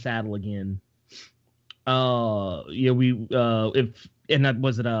back in the saddle again. It's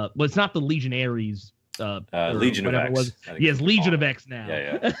not the Legionaries. Legion of X. Yes, Legion of X now.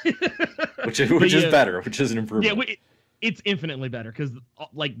 Yeah. which is better, which is an improvement. Yeah, it's infinitely better, because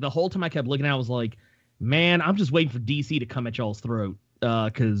like the whole time I kept looking at it, I was like, man, I'm just waiting for DC to come at y'all's throat,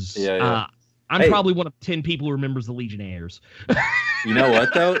 because I'm probably one of 10 people who remembers the Legionnaires. You know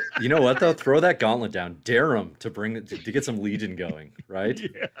what though? Throw that gauntlet down. Dare them to get some Legion going, right?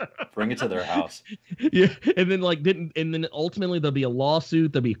 Yeah. Bring it to their house. Yeah, and then ultimately there'll be a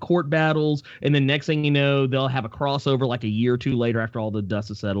lawsuit, there'll be court battles, and then next thing you know, they'll have a crossover like a year or two later after all the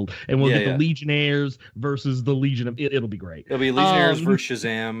dust is settled, and we'll get the Legionnaires versus the Legion of. It'll be great. It'll be Legionnaires versus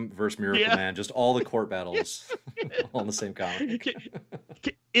Shazam versus Miracle Man, just all the court battles, all in the same comic.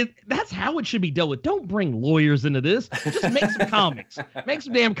 That's how it should be dealt with. Don't bring lawyers into this. Just make some comics. Make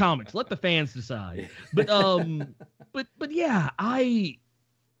some damn comics. Let the fans decide. But yeah,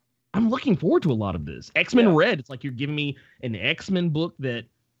 I'm looking forward to a lot of this. X-Men Red. It's like you're giving me an X-Men book that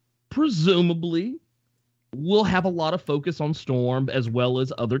presumably will have a lot of focus on Storm as well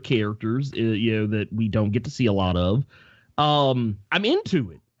as other characters, that we don't get to see a lot of. I'm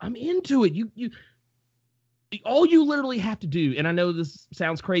into it. You all you literally have to do, and I know this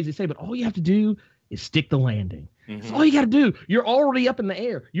sounds crazy to say, but all you have to do is stick the landing. That's all you got to do. You're already up in the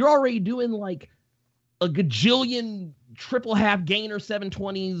air. You're already doing like a gajillion triple half gainer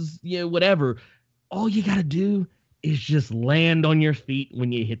 720s, whatever. All you got to do is just land on your feet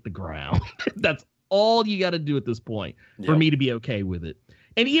when you hit the ground. That's all you got to do at this point for me to be okay with it.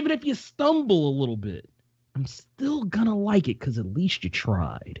 And even if you stumble a little bit, I'm still gonna like it because at least you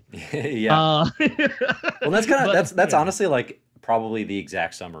tried. Well, that's honestly like probably the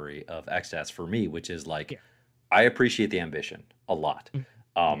exact summary of XS for me, which is like I appreciate the ambition a lot.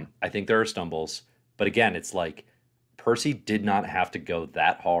 I think there are stumbles, but again, it's like Percy did not have to go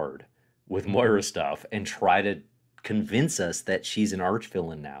that hard with Moira stuff and try to convince us that she's an arch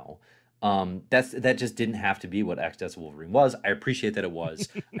villain now. That just didn't have to be what XS Wolverine was. I appreciate that it was.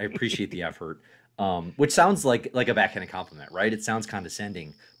 I appreciate the effort. Which sounds like a backhanded compliment, right? It sounds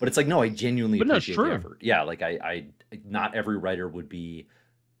condescending, but it's like, no, I genuinely appreciate the effort. Yeah, like I not every writer would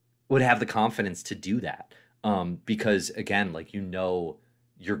have the confidence to do that. Because again, like,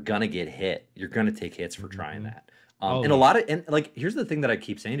 you're gonna get hit. You're gonna take hits for trying that. And here's the thing that I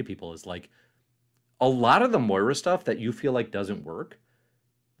keep saying to people is like, a lot of the Moira stuff that you feel like doesn't work,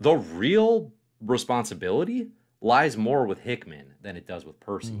 the real responsibility lies more with Hickman than it does with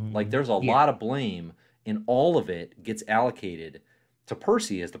Percy. Like, there's a lot of blame, and all of it gets allocated to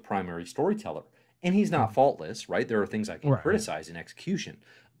Percy as the primary storyteller. And he's not faultless, right? There are things I can criticize in execution.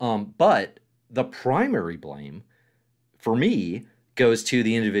 But the primary blame, for me, goes to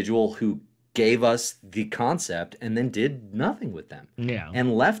the individual who gave us the concept and then did nothing with them. Yeah.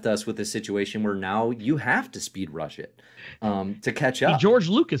 And left us with a situation where now you have to speed rush it to catch up. He George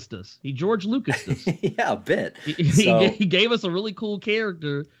Lucas us. Yeah, a bit. He gave us a really cool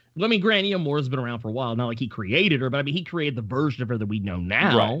character. Well, I mean, Granny Moore's been around for a while. Not like he created her, but I mean, he created the version of her that we know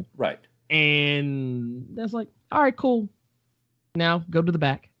now. Right. And that's like, all right, cool. Now go to the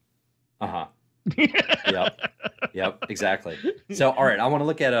back. Uh-huh. Yep, exactly. So, all right, I want to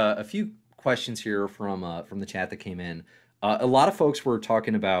look at a few questions here from the chat that came in. A lot of folks were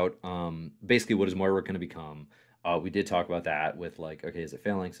talking about basically what is Moira going to become. We did talk about that with like, okay, is it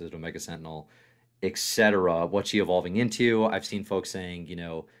Phalanx, is it Omega Sentinel, etc. What's she evolving into? I've seen folks saying, you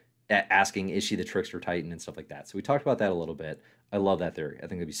know, asking, is she the Trickster Titan and stuff like that. So we talked about that a little bit. I love that theory. I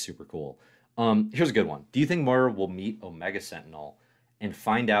think that'd be super cool. Here's a good one. Do you think Moira will meet Omega Sentinel and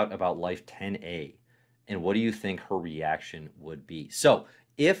find out about Life 10A? And what do you think her reaction would be? So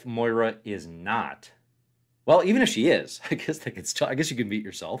if Moira is not, well, even if she is, I guess you can meet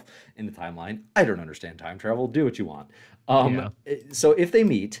yourself in the timeline. I don't understand time travel. Do what you want. So if they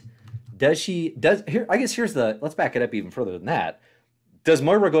meet, let's back it up even further than that. Does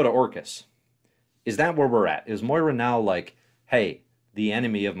Moira go to Orcus? Is that where we're at? Is Moira now like, hey, the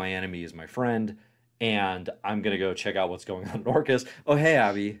enemy of my enemy is my friend, and I'm going to go check out what's going on at Orcus. Oh, hey,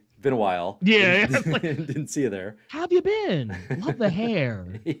 Abby. Been a while. Yeah. Didn't see you there. How have you been? Love the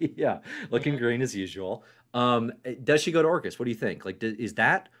hair. Yeah. Looking green as usual. Does she go to Orcus? What do you think? Like, is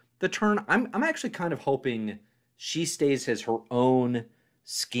that the turn? I'm actually kind of hoping she stays as her own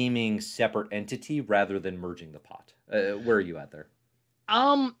scheming separate entity rather than merging the pot. Where are you at there?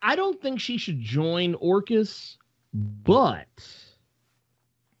 I don't think she should join Orcus, but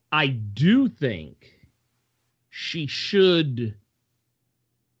I do think she should,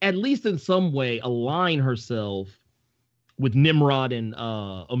 at least in some way, align herself with Nimrod and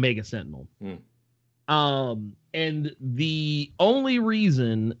Omega Sentinel. And the only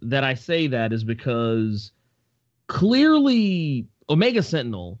reason that I say that is because clearly Omega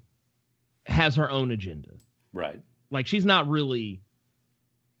Sentinel has her own agenda. Right. Like she's not really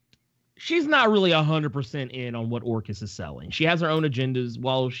 100% in on what Orcus is selling. She has her own agendas.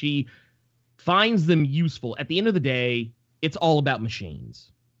 While she finds them useful, at the end of the day, it's all about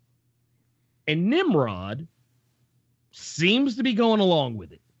machines. And Nimrod seems to be going along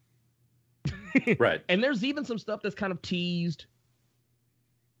with it. Right. And there's even some stuff that's kind of teased.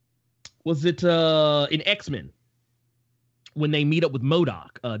 Was it in X-Men when they meet up with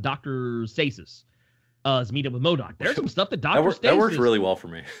MODOK, Dr. Stasis? Meet up with MODOK. There's some stuff that Dr. Stasis... That worked really well for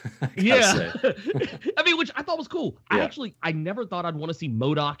me. Yeah. I mean, which I thought was cool. Yeah. I never thought I'd want to see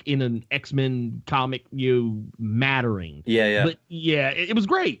MODOK in an X-Men comic, mattering. Yeah. But yeah, it was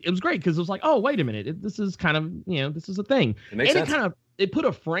great. It was great because it was like, oh, wait a minute. This is kind of, this is a thing. It makes sense. It put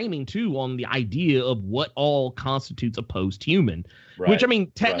a framing too on the idea of what all constitutes a post-human. Right. Which, I mean,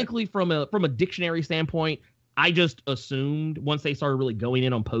 technically from a dictionary standpoint, I just assumed once they started really going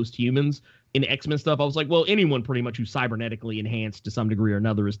in on post-humans in X-Men stuff, I was like, well, anyone pretty much who's cybernetically enhanced to some degree or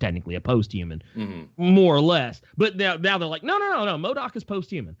another is technically a post-human, more or less. But now they're like, no, MODOK is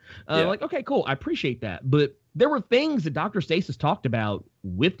post-human. Like, okay, cool, I appreciate that. But there were things that Dr. Stasis talked about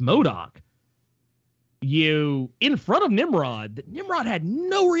with MODOK, in front of Nimrod, that Nimrod had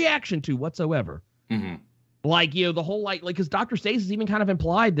no reaction to whatsoever. Like, the whole, because Dr. Stasis even kind of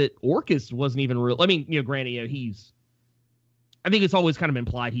implied that Orcus wasn't even real. I mean, granted, I think it's always kind of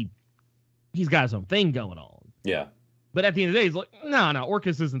implied he's got his own thing going on. Yeah. But at the end of the day, he's like, no,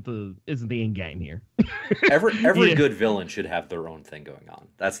 Orcus isn't the end game here. Every good villain should have their own thing going on.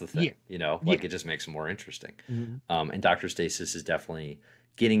 That's the thing, it just makes them more interesting. And Dr. Stasis is definitely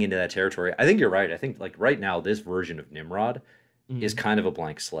getting into that territory. I think you're right. I think like right now, this version of Nimrod is kind of a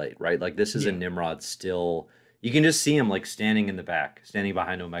blank slate, right? Like this is a Nimrod still, you can just see him like standing in the back, standing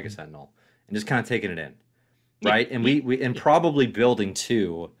behind Omega Sentinel and just kind of taking it in. Right. And we probably building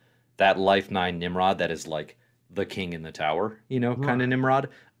to that Life 9 Nimrod that is like the king in the tower, kind of Nimrod.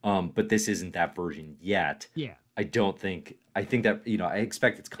 But this isn't that version yet. Yeah. I think that, I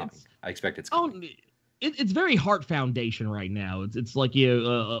expect it's coming. It's very Hart Foundation right now. It's like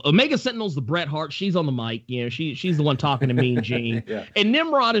Omega Sentinel's the Bret Hart. She's on the mic. She's the one talking to Mean Gene. Yeah. And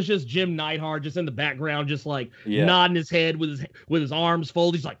Nimrod is just Jim Neidhart, just in the background, just like nodding his head with his arms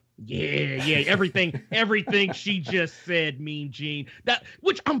folded. He's like, yeah, everything she just said, Mean Gene.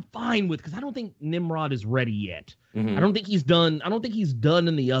 Which I'm fine with because I don't think Nimrod is ready yet. I don't think he's done. I don't think he's done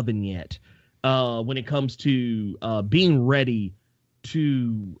in the oven yet. When it comes to being ready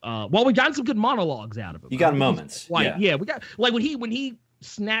to we got some good monologues out of him. You got moments. We got like when he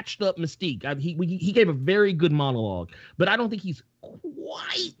snatched up Mystique. He gave a very good monologue, but I don't think he's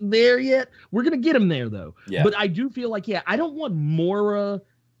quite there yet. We're gonna get him there though. Yeah. But I do feel like, yeah, I don't want Moira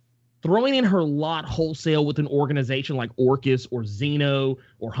throwing in her lot wholesale with an organization like Orcus or Xeno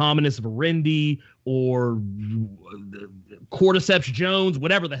or Hominis Verendi or Cordyceps Jones,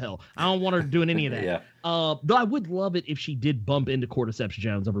 whatever the hell. I don't want her doing any of that. Yeah. Though I would love it if she did bump into Cordyceps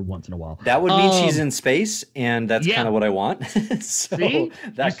Jones every once in a while. That would mean she's in space, and that's kind of what I want. So see?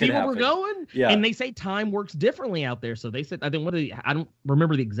 That could where happen. We're going? Yeah. And they say time works differently out there. So they said, I don't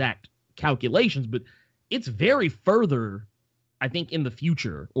remember the exact calculations, but it's very further, I think, in the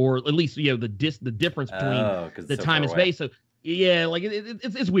future, or at least, the difference between the time and space. So yeah, like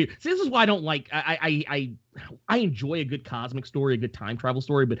it's weird. See, this is why I don't like. I enjoy a good cosmic story, a good time travel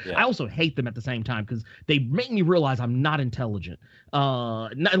story, but I also hate them at the same time because they make me realize I'm not intelligent.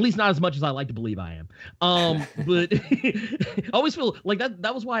 At least not as much as I like to believe I am. But I always feel like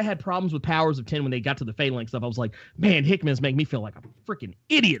that was why I had problems with Powers of 10 when they got to the Phalanx stuff. I was like, man, Hickman's making me feel like a freaking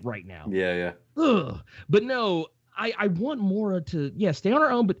idiot right now. Yeah. Ugh. But no. I want Moira to, stay on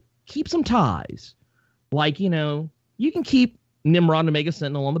her own, but keep some ties. Like, you can keep Nimrod and Omega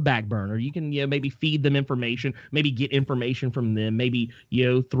Sentinel on the back burner. You can, maybe feed them information, maybe get information from them, maybe,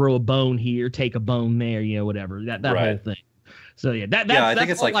 throw a bone here, take a bone there, whatever, that whole thing. So, I think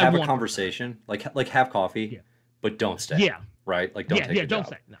it's like have a conversation, like have coffee, but don't stay. Yeah. Right? Like don't take a don't job.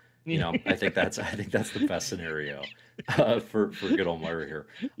 stay. No. I think that's the best scenario for good old Moira here.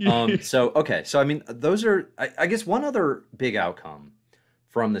 So I mean, those are I guess one other big outcome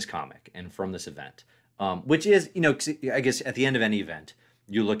from this comic and from this event, which is, I guess at the end of any event,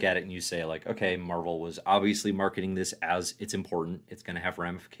 you look at it and you say like, okay, Marvel was obviously marketing this as it's important, it's going to have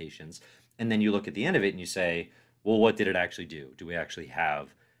ramifications, and then you look at the end of it and you say, well, what did it actually do? Do we actually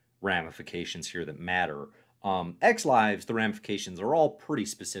have ramifications here that matter? X-Lives, the ramifications are all pretty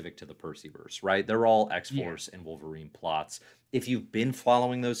specific to the Percyverse, right? They're all X-Force and Wolverine plots. If you've been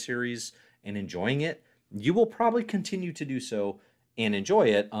following those series and enjoying it, you will probably continue to do so and enjoy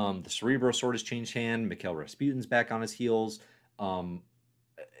it. The Cerebro sword has changed hand. Mikhail Rasputin's back on his heels.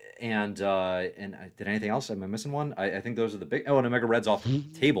 And did anything else? Am I missing one? I think those are the big. Oh, and Omega Red's off the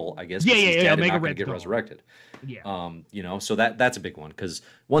table, I guess. Yeah. Omega Red get resurrected. Yeah. So that's a big one, because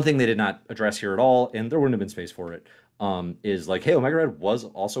one thing they did not address here at all, and there wouldn't have been space for it, is like, hey, Omega Red was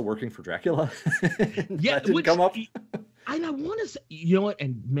also working for Dracula. That didn't come up. And I want to say, you know what?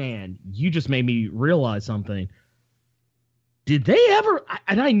 And man, you just made me realize something. Did they ever?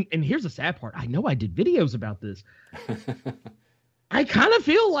 And here's the sad part. I know I did videos about this. I kind of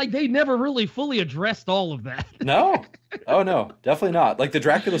feel like they never really fully addressed all of that. No. Oh, no. Definitely not. Like the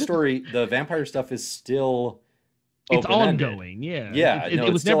Dracula story, the vampire stuff is still it's ongoing. Yeah. Yeah. It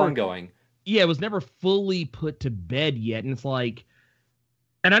was was still never ongoing. Yeah. It was never fully put to bed yet. And it's like,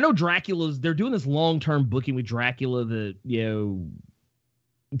 and I know they're doing this long-term booking with Dracula that,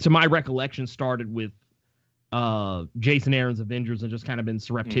 to my recollection, started with Jason Aaron's Avengers and just kind of been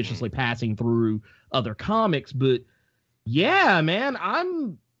surreptitiously passing through other comics. But yeah, man,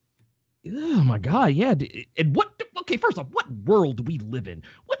 oh my God, yeah. And okay, first off, what world do we live in?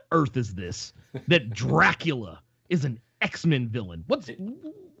 What Earth is this that Dracula is an X-Men villain? What's happening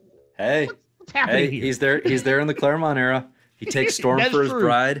here? He's there in the Claremont era. He takes Storm for his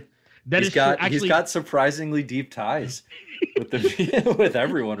bride. He's got surprisingly deep ties with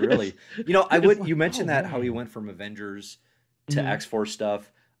everyone, really. You mentioned how he went from Avengers to X-Force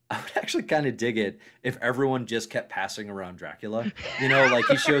stuff. I would actually kind of dig it if everyone just kept passing around Dracula. Like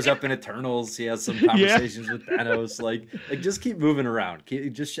he shows up in Eternals, he has some conversations with Thanos. Like just keep moving around.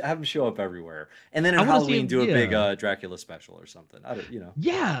 Just have him show up everywhere. And then in Halloween, do a big Dracula special or something.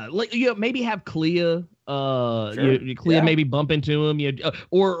 Yeah, like maybe have Clea. Clea maybe bump into him.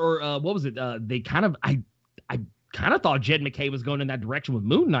 Or what was it? They kind of I kind of thought Jed McKay was going in that direction with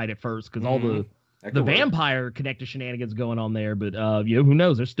Moon Knight at first because all the vampire connected shenanigans going on there, but who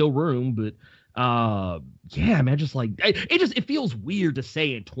knows? There's still room, but yeah, man, just like it feels weird to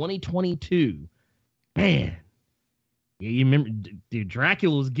say in 2022, man. Yeah, you remember, dude,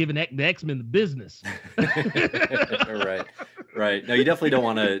 Dracula was giving the X-Men the business. Right. No, you definitely don't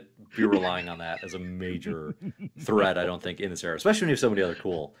want to be relying on that as a major threat, I don't think, in this era, especially when you have so many other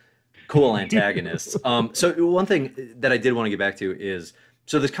cool antagonists. So one thing that I did want to get back to is,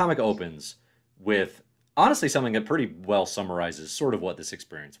 so this comic opens with honestly something that pretty well summarizes sort of what this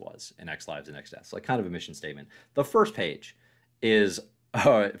experience was in X-Lives and X-Deaths, like kind of a mission statement. The first page is,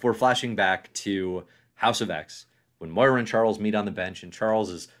 if we're flashing back to House of X, when Moira and Charles meet on the bench, and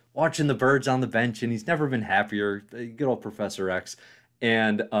Charles is watching the birds on the bench, and he's never been happier, good old Professor X,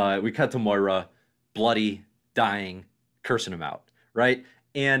 and we cut to Moira, bloody, dying, cursing him out, right?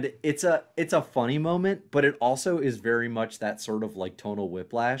 And it's a funny moment, but it also is very much that sort of like tonal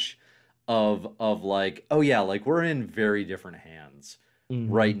whiplash of like, oh yeah, like we're in very different hands Mm-hmm.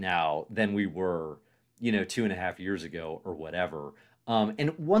 right now than we were, 2.5 years ago or whatever. And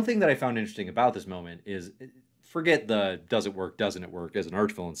one thing that I found interesting about this moment is, forget the does it work, doesn't it work as an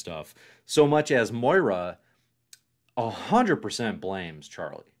arch villain stuff, so much as Moira 100% blames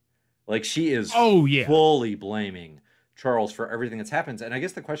Charlie. Like she is Oh yeah. fully blaming Charles for everything that's happened. And I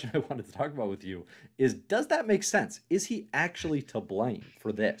guess the question I wanted to talk about with you is, does that make sense? Is he actually to blame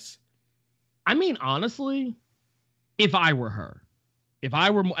for this? I mean, honestly, if I were her, if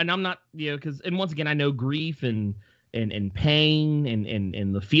I were, and I'm not, because, and once again, I know grief and pain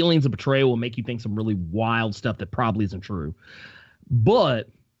and the feelings of betrayal will make you think some really wild stuff that probably isn't true. But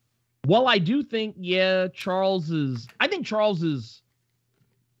while I do think, yeah, I think Charles is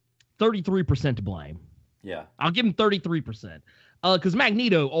 33% to blame. Yeah. I'll give him 33%. Because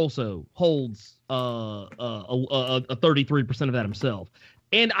Magneto also holds a 33% of that himself.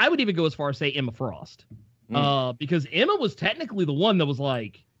 And I would even go as far as say Emma Frost. Because Emma was technically the one that was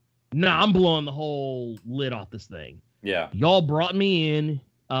like, nah, I'm blowing the whole lid off this thing. Yeah. Y'all brought me in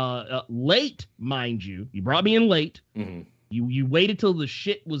late, mind you. You brought me in late. Mm-hmm. You waited till the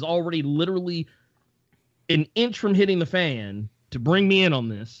shit was already literally an inch from hitting the fan to bring me in on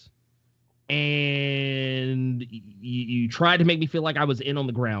this. And you tried to make me feel like I was in on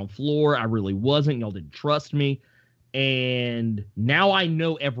the ground floor. I really wasn't. Y'all didn't trust me. And now I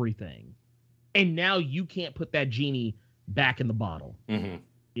know everything. And now you can't put that genie back in the bottle.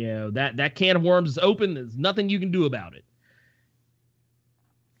 Mm-hmm. That can of worms is open. There's nothing you can do about it.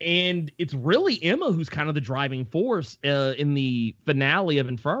 And it's really Emma who's kind of the driving force in the finale of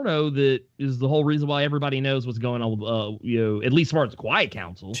Inferno that is the whole reason why everybody knows what's going on, at least as far as the Quiet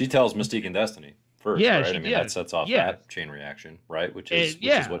Council. She tells Mystique and Destiny first, right? I mean, that sets off that chain reaction, right? Which is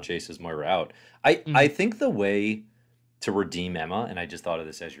what chases Moira out. I think the way to redeem Emma, and I just thought of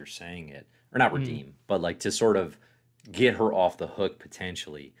this as you're saying it, or not redeem, but like to sort of get her off the hook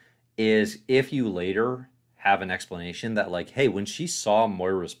potentially, is if you later have an explanation that like, hey, when she saw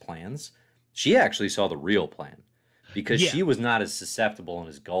Moira's plans, she actually saw the real plan, because she was not as susceptible and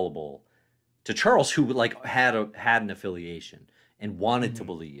as gullible to Charles, who like had an affiliation and wanted to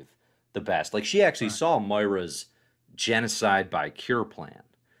believe the best. Like she actually saw Moira's genocide by cure plan,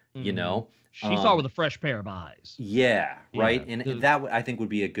 She saw with a fresh pair of eyes. Yeah, right. And that I think would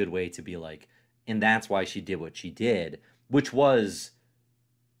be a good way to be like, and that's why she did what she did, which was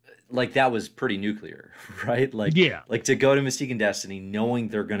like, that was pretty nuclear, right? Like, like to go to Mystique and Destiny knowing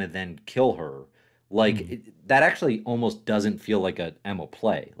they're going to then kill her. Like that actually almost doesn't feel like an Emma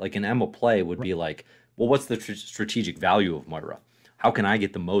play. Like an Emma play would be like, well, what's the strategic value of Moira? How can I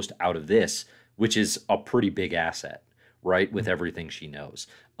get the most out of this, which is a pretty big asset, right? With everything she knows.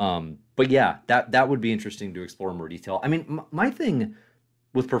 But yeah, that would be interesting to explore in more detail. I mean, my thing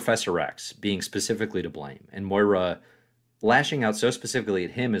with Professor X being specifically to blame and Moira lashing out so specifically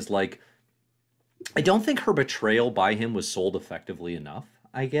at him is like, I don't think her betrayal by him was sold effectively enough,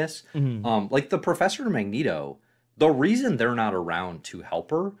 I guess. Like the Professor and Magneto, the reason they're not around to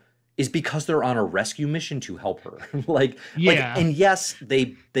help her is because they're on a rescue mission to help her. like, and yes,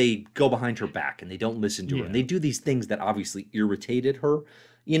 they go behind her back and they don't listen to her and they do these things that obviously irritated her,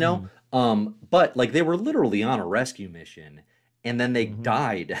 but like they were literally on a rescue mission. And then they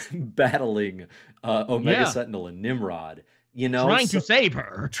died battling Omega Sentinel and Nimrod, trying to save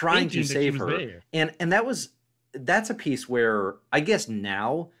her, and that's a piece where I guess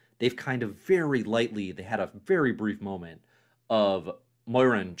now they've kind of they had a very brief moment of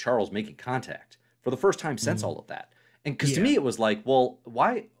Moira and Charles making contact for the first time since all of that. And because to me it was like, well,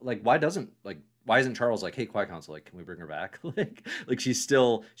 why isn't Charles like, hey, Quiet Council, like, can we bring her back? like she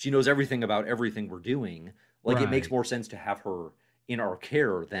knows everything about everything we're doing. Like it makes more sense to have her in our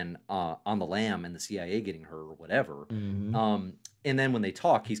care than on the lam and the CIA getting her or whatever. And then when they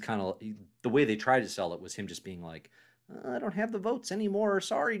talk, he's kind of, the way they tried to sell it was him just being like, I don't have the votes anymore.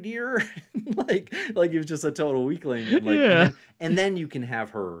 Sorry, dear. like he was just a total weakling. And like, and then you can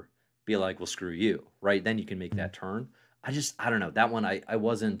have her be like, well, screw you. Right. Then you can make that turn. I don't know. That one, it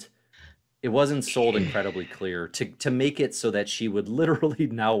wasn't sold incredibly clear to make it so that she would literally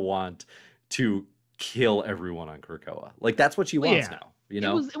now want to kill everyone on Krakoa. Like that's what she wants now,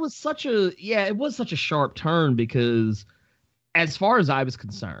 It was such a sharp turn, because as far as I was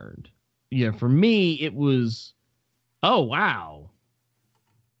concerned, for me it was, oh wow,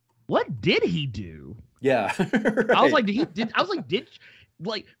 what did he do? Yeah. Right. I was like, if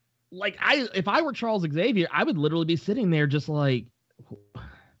I were Charles Xavier, I would literally be sitting there just like,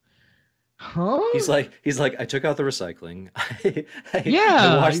 Huh? He's like, I took out the recycling. I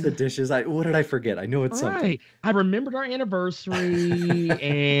Yeah. washed the dishes. What did I forget? I know it's something. Right. I remembered our anniversary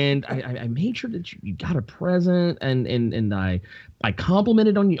and I made sure that you got a present and I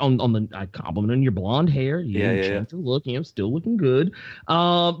complimented on you I complimented on your blonde hair. You Yeah, didn't yeah, yeah. change the look, still looking good.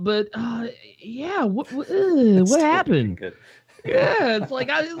 But yeah, It's what still looking happened? good. Yeah, it's like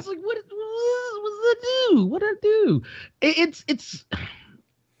what did I do? What did I do? It's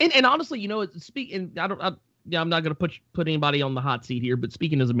and honestly, speaking, yeah, I'm not gonna put anybody on the hot seat here, but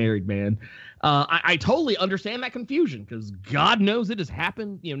speaking as a married man, I totally understand that confusion because God knows it has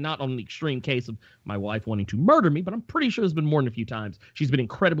happened. Not on the extreme case of my wife wanting to murder me, but I'm pretty sure there's been more than a few times she's been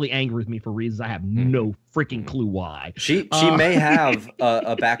incredibly angry with me for reasons I have no freaking clue why. She may have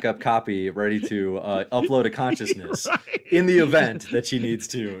a backup copy ready to upload a consciousness right. in the event that she needs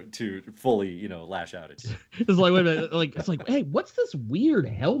to fully lash out at you. It's like, wait a minute, it's like, hey, what's this weird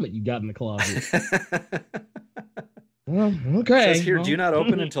helmet you got in the closet? Well, okay. It says here, do not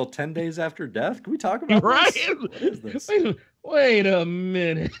open until 10 days after death. Can we talk about right? this? What is this? Wait a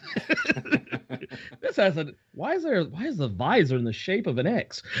minute. This has why is the visor in the shape of an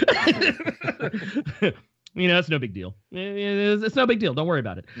X? It's no big deal. It's no big deal. Don't worry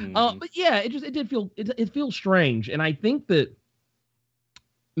about it. But yeah, it feels strange, and I think that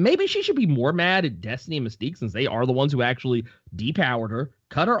maybe she should be more mad at Destiny and Mystique since they are the ones who actually depowered her,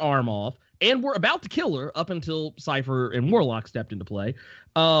 cut her arm off, and were about to kill her up until Cypher and Warlock stepped into play.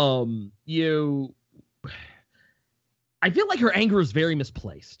 I feel like her anger is very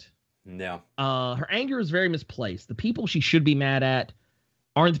misplaced. No. Her anger is very misplaced. The people she should be mad at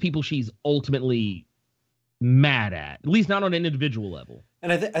aren't the people she's ultimately mad at least not on an individual level.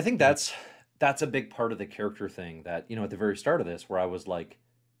 And I think that's a big part of the character thing that, at the very start of this, where I was like,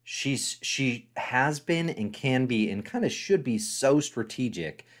 she has been and can be and kind of should be so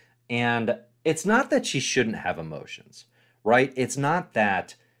strategic. And it's not that she shouldn't have emotions, right? It's not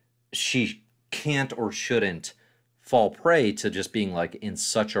that she can't or shouldn't fall prey to just being like in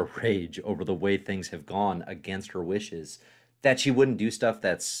such a rage over the way things have gone against her wishes that she wouldn't do stuff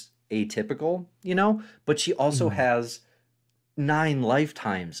that's atypical, but she also has 9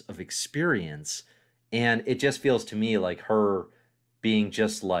 lifetimes of experience. And it just feels to me like her being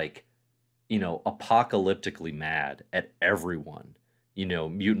just like, apocalyptically mad at everyone,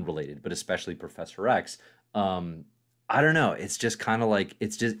 mutant related, but especially Professor X. I don't know. It's just kind of like,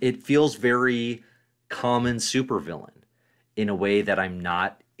 it feels very common supervillain in a way that I'm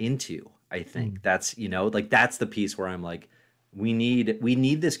not into. I think that's, that's the piece where I'm like, we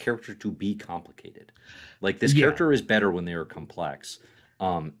need this character to be complicated. Like this character is better when they are complex.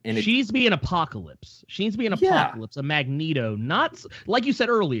 And she needs to be an Apocalypse. She needs to be an Apocalypse, a Magneto, not like you said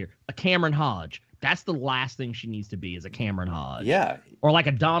earlier, a Cameron Hodge. That's the last thing she needs to be, is a Cameron Hodge. Yeah. Or like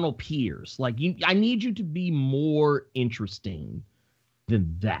a Donald Pierce. Like I need you to be more interesting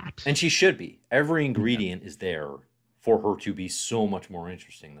than that. And she should be. Every ingredient is there for her to be so much more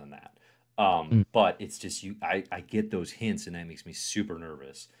interesting than that. But it's just I get those hints, and that makes me super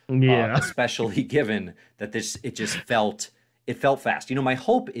nervous. Yeah. Especially given that it felt fast. My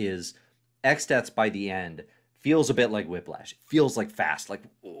hope is X-Deaths by the end feels a bit like Whiplash. It feels like fast. Like,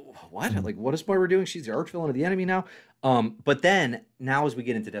 what? Like, what is Moira doing? She's the arch-villain of the enemy now. But then now as we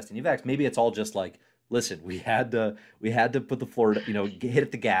get into Destiny of X, maybe it's all just like, listen, we had to put the floor, hit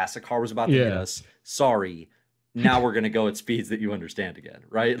at the gas. A car was about to hit us. Sorry. Now we're going to go at speeds that you understand again,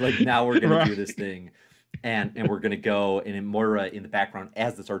 right? Like now we're going to do this thing and we're going to go, and in Moira in the background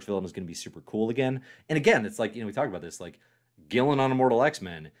as this arch-villain is going to be super cool again. And again, it's like, we talked about this, like Gillen on Immortal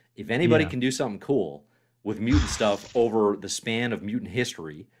X-Men. If anybody can do something cool with mutant stuff over the span of mutant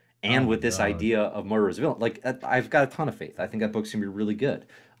history and with this idea of Moira as a villain, like I've got a ton of faith. I think that book's going to be really good.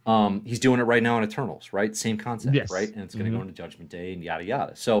 He's doing it right now in Eternals, right? Same concept, right? And it's going to go into Judgment Day and yada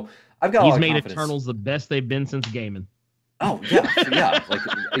yada. So I've got. He's made Eternals the best they've been since gaming. Oh yeah, like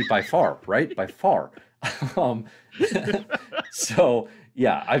by far, right? By far. So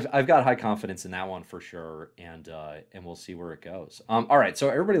yeah, I've got high confidence in that one for sure, and we'll see where it goes. All right, so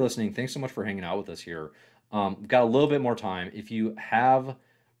everybody listening, thanks so much for hanging out with us here. We've got a little bit more time. If you have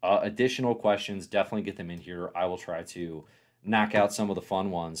additional questions, definitely get them in here. I will try to knock out some of the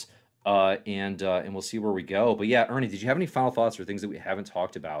fun ones, and we'll see where we go. But yeah, Ernie, did you have any final thoughts or things that we haven't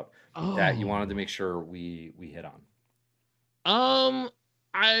talked about that you wanted to make sure we hit on?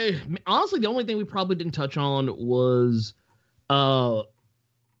 I honestly, the only thing we probably didn't touch on was, I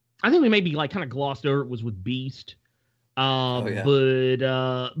think we maybe like kind of glossed over it was with Beast. But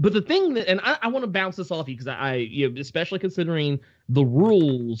the thing that, and I want to bounce this off you because especially considering the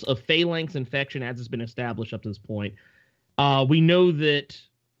rules of Phalanx Infection as it's been established up to this point. We know that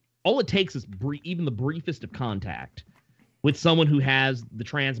all it takes is even the briefest of contact with someone who has the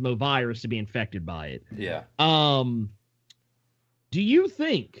transmo virus to be infected by it. Yeah. Do you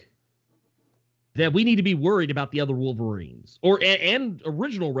think that we need to be worried about the other Wolverines and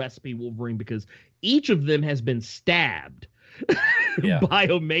original recipe Wolverine, because each of them has been stabbed by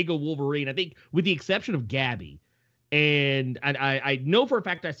Omega Wolverine, I think with the exception of Gabby. And I know for a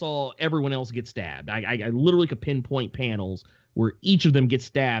fact I saw everyone else get stabbed. I literally could pinpoint panels where each of them gets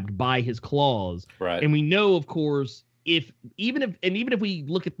stabbed by his claws. Right. And we know, of course, even if we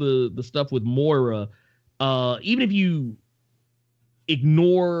look at the stuff with Moira, even if you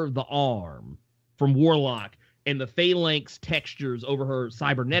ignore the arm from Warlock and the phalanx textures over her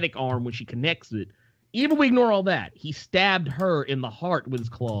cybernetic arm when she connects it, even if we ignore all that, he stabbed her in the heart with his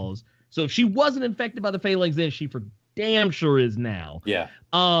claws. So if she wasn't infected by the phalanx then, she for damn sure is now. Yeah.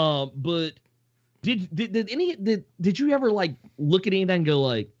 But did you ever like look at anything and go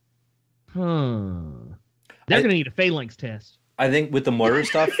like, they're gonna need a phalanx test? I think with the Moira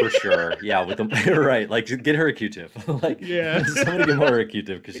stuff for sure. Yeah, with the right, like get her a Q-tip. Like, yeah, somebody give Moira a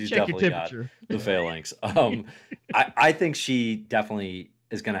Q-tip because she's definitely got the phalanx. I think she definitely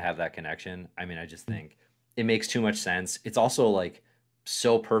is gonna have that connection. I mean, I just think it makes too much sense. It's also like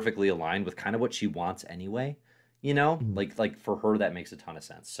so perfectly aligned with kind of what she wants anyway. You know, like for her that makes a ton of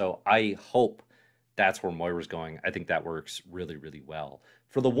sense. So I hope that's where Moira's going. I think that works really, really well.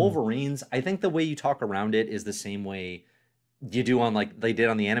 For the Wolverines, I think the way you talk around it is the same way you do on like they did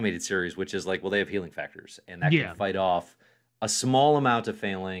on the animated series, which is like, well, they have healing factors and that can fight off a small amount of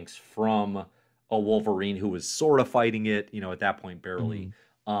phalanx from a Wolverine who was sort of fighting it, you know, at that point, barely.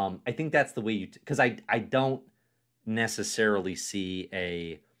 I think that's the way you, because I don't necessarily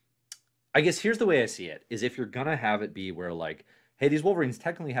see I guess here's the way I see it, is if you're going to have it be where like, hey, these Wolverines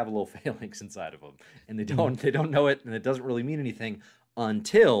technically have a little phalanx inside of them and they don't know it and it doesn't really mean anything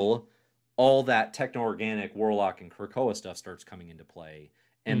until all that techno-organic Warlock and Krakoa stuff starts coming into play.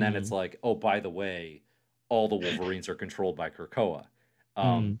 And then it's like, oh, by the way, all the Wolverines are controlled by Krakoa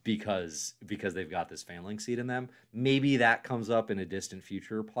because they've got this phalanx seed in them. Maybe that comes up in a distant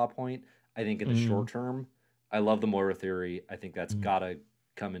future plot point. I think in the short term, I love the Moira theory. I think that's got to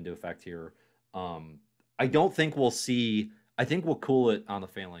come into effect here. I don't think we'll see... I think we'll cool it on the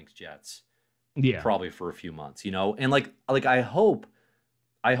phalanx jets probably for a few months, you know? And like I hope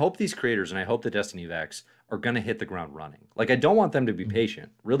these creators and I hope the Destiny Vex are going to hit the ground running. Like, I don't want them to be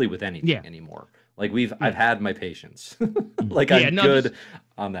patient really with anything anymore. Like I've had my patience. Like I'm good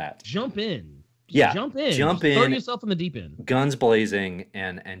on that. Jump in. Jump in. Throw yourself in the deep end. Guns blazing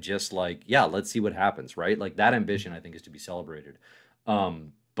and just like, let's see what happens, right? Like that ambition I think is to be celebrated.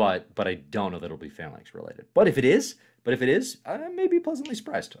 But I don't know that it'll be phalanx related. But if it is, I may be pleasantly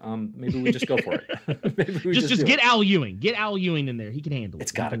surprised. Maybe we just go for it. Maybe we just get Al Ewing. Get Al Ewing in there. He can handle it.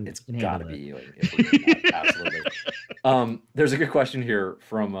 It's gotta be Ewing. If absolutely. There's a good question here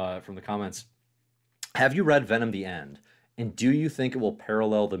from the comments. Have you read Venom: The End? And do you think it will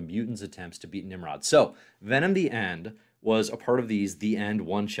parallel the mutants' attempts to beat Nimrod? So Venom: The End was a part of these The End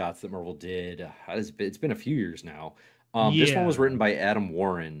one-shots that Marvel did. It's been a few years now. This one was written by Adam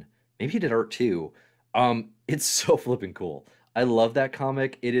Warren. Maybe he did art too. It's so flipping cool. I love that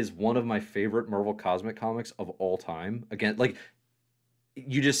comic. It is one of my favorite Marvel Cosmic comics of all time. Again, like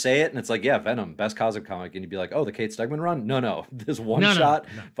you just say it and it's like, Venom, best Cosmic comic. And you'd be like, oh, the Kate Stegman run? No. This one shot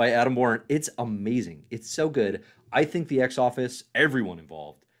by Adam Warren. It's amazing. It's so good. I think the X-Office, everyone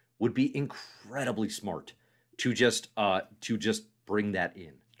involved, would be incredibly smart to just bring that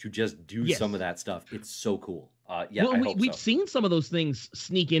in, to just do some of that stuff. It's so cool. We've seen some of those things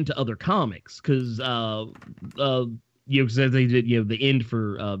sneak into other comics because they did the end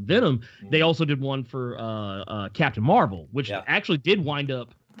for Venom. They also did one for Captain Marvel, which actually did wind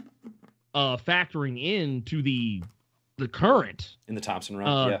up factoring into the current in the Thompson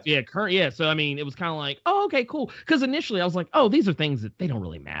run. Current. So I mean, it was kind of like, oh, okay, cool. Because initially I was like, oh, these are things that they don't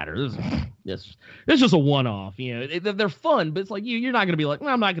really matter. This is just a one-off. You know, they're fun, but it's like you're not going to be like,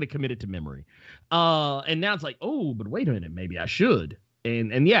 well, I'm not going to commit it to memory. And now it's like, oh, but wait a minute, maybe I should.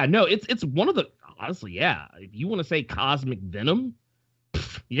 And it's one of the, honestly, if you want to say cosmic Venom,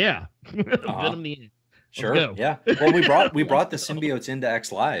 Venom the End. Sure. Yeah. Well, we brought the symbiotes into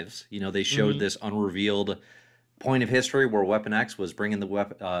X Lives. You know, they showed this unrevealed point of history where Weapon X was bringing the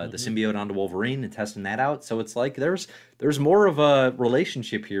symbiote onto Wolverine and testing that out. So it's like there's more of a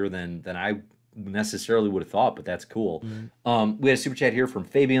relationship here than I necessarily would have thought, but that's cool. We had a super chat here from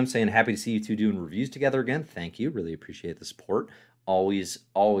Fabian saying, happy to see you two doing reviews together again. Thank you. Really appreciate the support. Always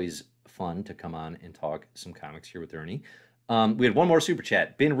fun to come on and talk some comics here with Ernie. We had one more super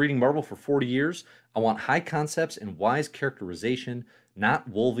chat. Been reading Marvel for 40 years. I want high concepts and wise characterization. Not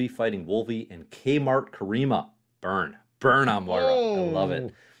Wolvie fighting Wolvie, and Kmart Karima. Burn on Moira. I love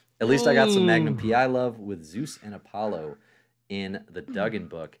it. At least I got some Magnum PI love with Zeus and Apollo in the Duggan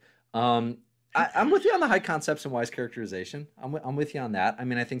book. I'm with you on the high concepts and wise characterization. I'm with you on that. I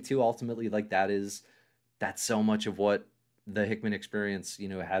mean, I think too, ultimately, like that's so much of what the Hickman experience,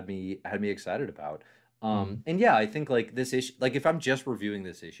 had me excited about. And yeah, I think like this issue, like if I'm just reviewing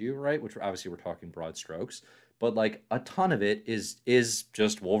this issue, right, which obviously we're talking broad strokes, but like a ton of it is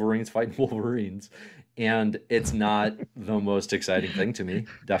just Wolverines fighting Wolverines, and it's not the most exciting thing to me,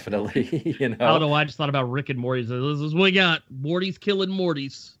 definitely. I don't know why I just thought about Rick and Morty. This is what we got. Morty's killing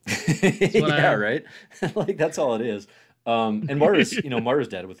Morty's. Yeah, right. Like that's all it is. And Moira's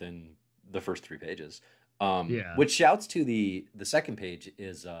dead within the first 3 pages. Which shouts to the second page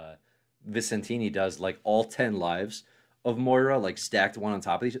is Vicentini does like all 10 lives of Moira, like stacked one on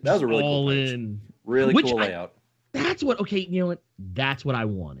top of each other. That was a really cool page. Really cool layout. That's what that's what I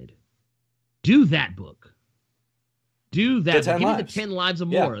wanted. Do that book. Do that. Give me the 10 lives of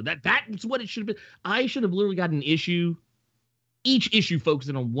Moira. Yeah. That's what it should have been. I should have literally got an issue, each issue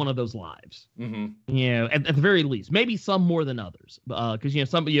focusing on one of those lives. Mm-hmm. At the very least. Maybe some more than others. Because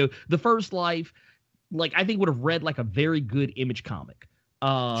the first life, like I think would have read like a very good Image comic.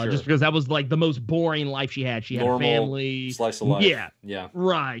 Sure. Just because that was like the most boring life she had. She had normal, a family. Slice of life. Yeah.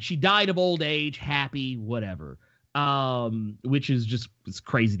 Right. She died of old age, happy, whatever. Which is just it's a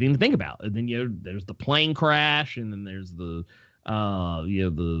crazy thing to think about. And then there's the plane crash, and then there's the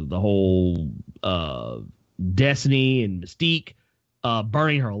the whole Destiny and Mystique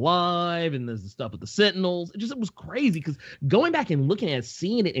burning her alive, and there's the stuff with the Sentinels. It was crazy because going back and looking at it,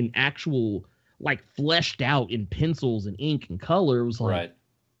 seeing it in actual like fleshed out in pencils and ink and color was like,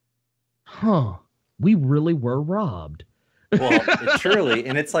 right. We really were robbed. Well, truly,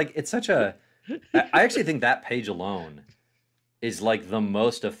 and it's like it's such a. I actually think that page alone is like the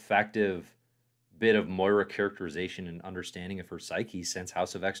most effective bit of Moira characterization and understanding of her psyche since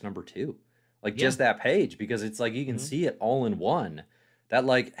House of X #2. Like just that page, because it's like you can see it all in one. That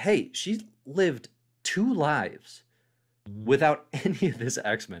like, hey, she's lived 2 lives without any of this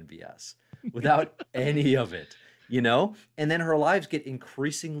X-Men BS. Without any of it, and then her lives get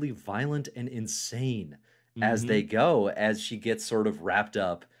increasingly violent and insane as they go, as she gets sort of wrapped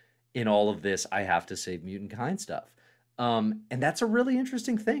up in all of this I have to save mutant kind stuff. And that's a really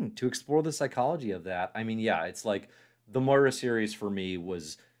interesting thing to explore the psychology of that. I mean, yeah, it's like the Moira series for me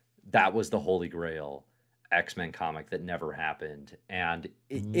was the holy grail X-Men comic that never happened. And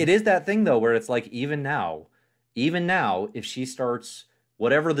it is that thing though, where it's like, even now, if she starts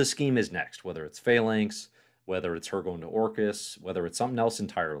whatever the scheme is next, whether it's Phalanx, whether it's her going to Orchis, whether it's something else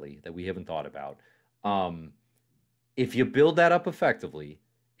entirely that we haven't thought about. If you build that up effectively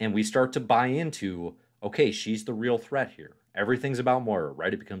and we start to buy into, okay, she's the real threat here. Everything's about Moira,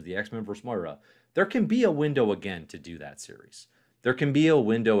 right? It becomes the X-Men versus Moira. There can be a window again to do that series. There can be a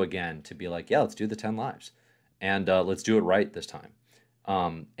window again to be like, yeah, let's do the 10 lives. And let's do it right this time.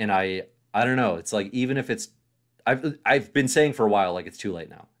 And I don't know. It's like, even if it's, I've been saying for a while, like, it's too late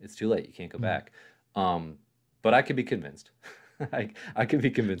now. It's too late. You can't go back. But I could be convinced. I could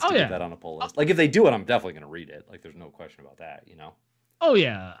be convinced to get that on a pull list. Like, if they do it, I'm definitely going to read it. Like, there's no question about that, Oh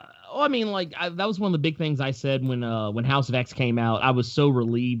yeah. I mean, like that was one of the big things I said when House of X came out. I was so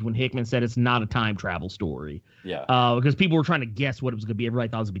relieved when Hickman said it's not a time travel story. Yeah. Because people were trying to guess what it was going to be. Everybody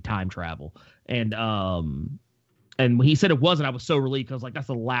thought it was going to be time travel, and when he said it wasn't, I was so relieved because like that's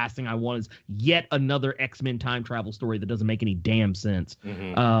the last thing I want is yet another X-Men time travel story that doesn't make any damn sense.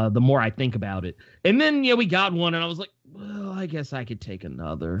 The more I think about it, and then we got one, and I was like, well, I guess I could take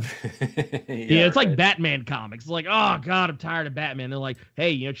another. It's like Batman comics. It's like, oh god, I'm tired of Batman. They're like,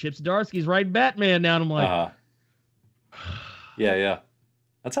 hey, Chip Zdarsky's writing Batman now, and I'm like, yeah.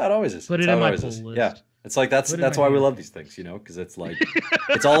 That's how it always is. Put it in my pull list. Yeah. It's like that's why we love these things, because it's like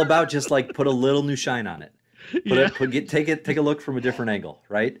it's all about just like put a little new shine on it. Take a look from a different angle,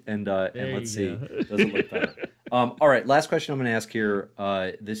 right? And let's see, does it look better? All right, last question I'm going to ask here.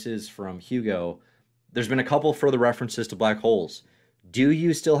 This is from Hugo. There's been a couple further references to black holes. Do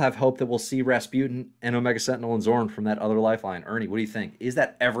you still have hope that we'll see Rasputin and Omega Sentinel and Zorn from that other lifeline? Ernie, what do you think? Is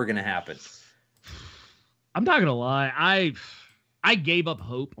that ever going to happen? I'm not going to lie. I gave up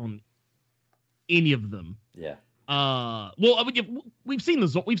hope on any of them. Yeah. Well, we've seen the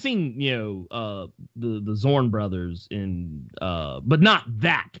Zorn brothers in but not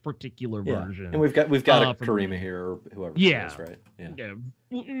that particular version. And we've got a Karima here or whoever. Yeah. Is, right. Yeah.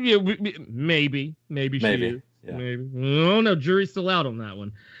 Maybe she. Yeah. Maybe. Oh no, jury's still out on that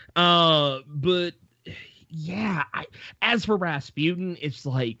one. But yeah, as for Rasputin, it's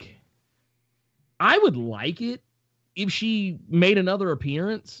like I would like it if she made another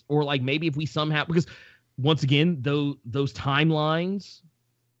appearance, or like maybe if we somehow, because once again, those timelines,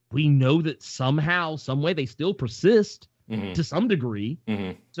 we know that somehow, some way, they still persist to some degree.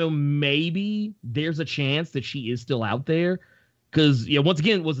 So maybe there's a chance that she is still out there. Because, once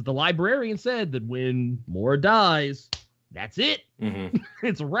again, was it the librarian said that when Moira dies, that's it.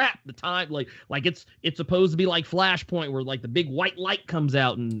 It's a wrap. The time, like it's supposed to be like Flashpoint, where like the big white light comes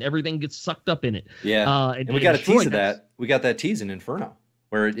out and everything gets sucked up in it. Yeah, and we got a tease of that. We got that tease in Inferno,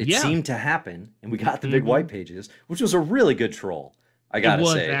 where it seemed to happen, and we got the big white pages, which was a really good troll. I gotta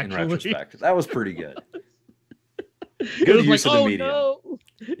say, in retrospect, that was pretty good. Good use of the medium. No.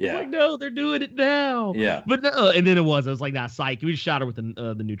 Yeah. Like, no, they're doing it now. Yeah. But no, and then I was like, nah, psych. We just shot her with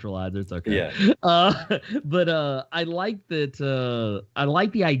the neutralizer. It's okay. Yeah. But I like that. I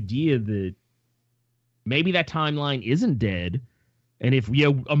like the idea that maybe that timeline isn't dead, and if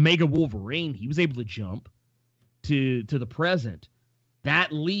Omega Wolverine, he was able to jump to the present,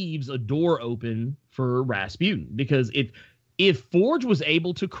 that leaves a door open for Rasputin. Because if Forge was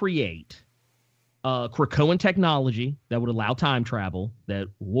able to create Krakoan technology that would allow time travel, that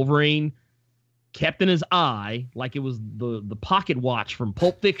Wolverine kept in his eye like it was the pocket watch from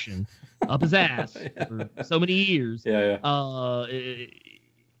Pulp Fiction up his ass for so many years. If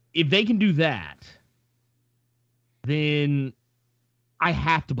they can do that, then I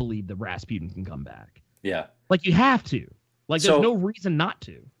have to believe that Rasputin can come back. Yeah. Like, you have to. Like, there's no reason not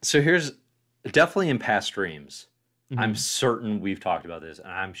to. So here's definitely in past streams, I'm certain we've talked about this, and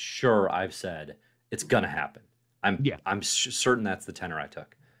I'm sure I've said it's gonna happen. I'm certain that's the tenor I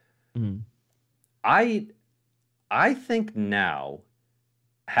took. I think now,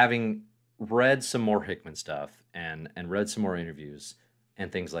 having read some more Hickman stuff and read some more interviews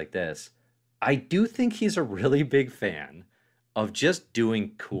and things like this, I do think he's a really big fan of just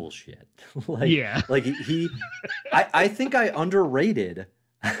doing cool shit. I think I underrated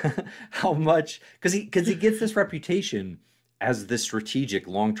how much, because he gets this reputation as this strategic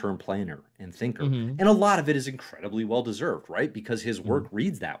long-term planner and thinker, and a lot of it is incredibly well-deserved, right? Because his work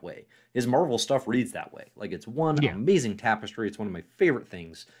reads that way. His Marvel stuff reads that way. Like, it's one amazing tapestry. It's one of my favorite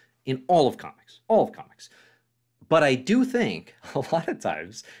things in all of comics. But I do think a lot of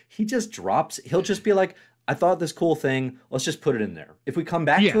times he'll just be like, I thought this cool thing, let's just put it in there. If we come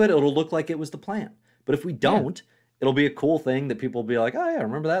back to it, it'll look like it was the plan. But if we don't, it'll be a cool thing that people will be like, oh yeah,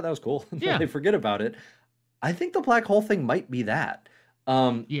 remember that? That was cool. They forget about it. I think the black hole thing might be that. He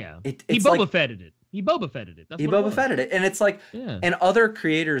Boba Fetted it. He Boba Fetted it. He Boba Fetted it. And it's like, and other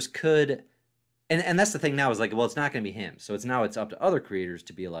creators could, and that's the thing now, is like, well, it's not going to be him. So it's up to other creators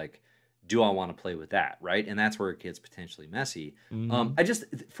to be like, do I want to play with that, right? And that's where it gets potentially messy.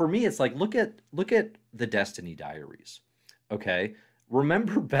 For me, it's like, look at the Destiny Diaries, okay?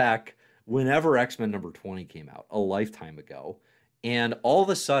 Remember back whenever X-Men number 20 came out, a lifetime ago, and all of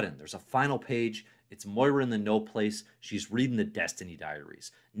a sudden, there's a final page, it's Moira in the No Place, she's reading the Destiny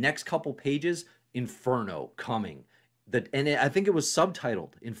Diaries. Next couple pages, Inferno coming. I think it was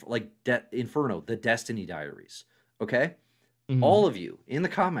subtitled, Inferno, the Destiny Diaries, okay? All of you in the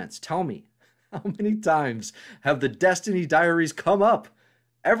comments, tell me, how many times have the Destiny Diaries come up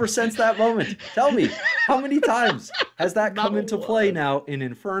ever since that moment? Tell me, how many times has that come into play now in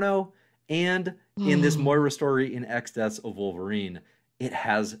Inferno and in this Moira story in X Deaths of Wolverine? It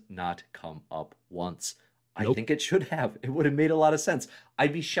has not come up once. I think it should have. It would have made a lot of sense.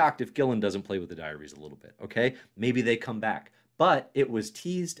 I'd be shocked if Gillen doesn't play with the diaries a little bit, okay? Maybe they come back. But it was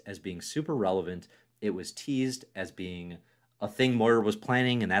teased as being super relevant. It was teased as being a thing Moira was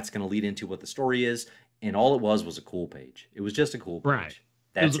planning, and that's going to lead into what the story is. And all it was a cool page. It was just a cool page. Right.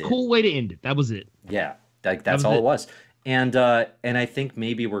 It was a cool way to end it. That was it. Yeah. That's all it was. And I think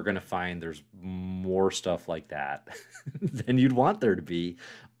maybe we're going to find there's more stuff like that than you'd want there to be.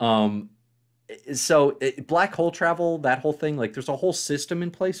 So black hole travel, that whole thing, like, there's a whole system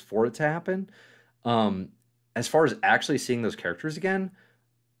in place for it to happen. As far as actually seeing those characters again,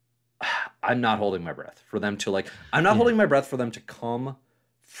 I'm not holding my breath for them to holding my breath for them to come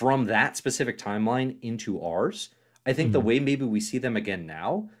from that specific timeline into ours. I think the way maybe we see them again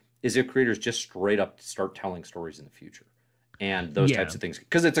now is if creators just straight up start telling stories in the future and those types of things.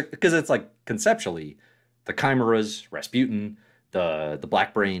 Because it's like, conceptually, the Chimeras, Rasputin, the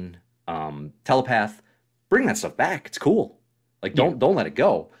Black Brain, Telepath, bring that stuff back. It's cool. Like, don't let it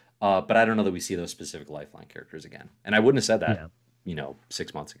go. But I don't know that we see those specific Lifeline characters again. And I wouldn't have said that,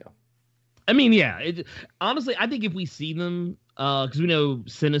 6 months ago. I mean, honestly, I think if we see them, because we know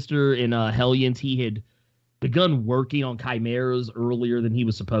Sinister and Hellions, he had begun working on Chimeras earlier than he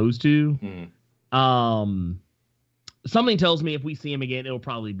was supposed to. Something tells me if we see him again, it'll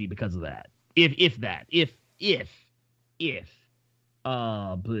probably be because of that. If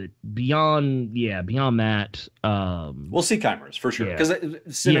But beyond that, we'll see Chimeras for sure, because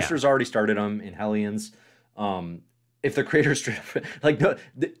Sinister's already started them in Hellions. If the creators like, no,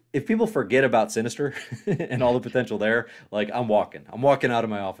 if people forget about Sinister and all the potential there, like I'm walking out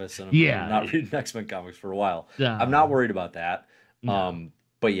of my office and I'm not reading X-Men comics for a while. I'm not worried about that. No.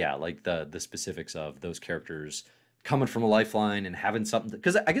 But yeah, like the specifics of those characters coming from a lifeline and having something,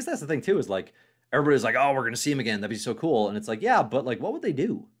 because I guess that's the thing too, is like everybody's like, oh, we're gonna see him again, that'd be so cool, and it's like, yeah, but like what would they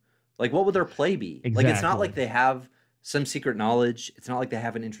do? Like what would their play be? Exactly. Like it's not like they have some secret knowledge, it's not like they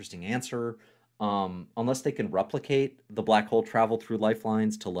have an interesting answer. Unless they can replicate the black hole travel through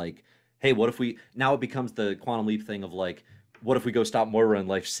lifelines to like, hey, what if we, now it becomes the Quantum Leap thing of like, what if we go stop Moira in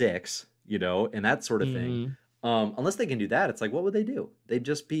Life 6, you know, and that sort of thing. Unless they can do that, it's like, what would they do? They'd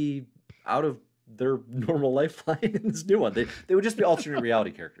just be out of their normal lifeline in this new one. They would just be alternate reality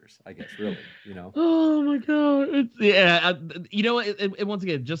characters, I guess, really, you know? Oh my God. You know, it once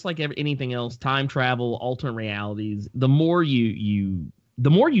again, just like anything else, time travel, alternate realities, the more you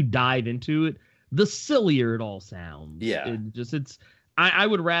dive into it, the sillier it all sounds. Yeah. I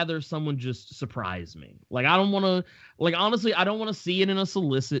would rather someone just surprise me. Like, I don't want to, like, honestly, I don't want to see it in a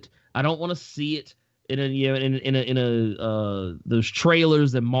solicit. I don't want to see it in a, you know, in a those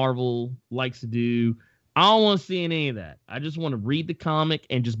trailers that Marvel likes to do. I don't want to see any of that. I just want to read the comic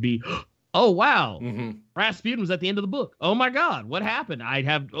and just be, oh, wow. Rasputin was at the end of the book. Oh my God, what happened?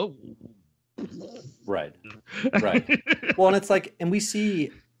 Right. Well, and it's like, and we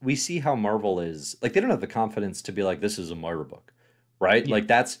see how Marvel is like, they don't have the confidence to be like, this is a Moira book, right? Yeah. Like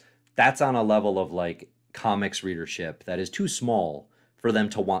that's on a level of like comics readership that is too small for them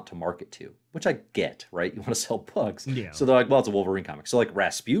to want to market to, which I get, right? You want to sell books. Yeah. So they're like, well, it's a Wolverine comic. So like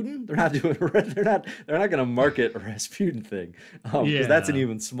Rasputin, they're not going to market a Rasputin thing. Because that's an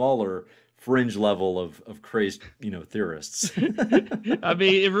even smaller fringe level of crazed, you know, theorists. I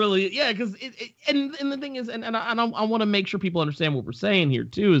mean, it really, yeah, because and the thing is, and I want to make sure people understand what we're saying here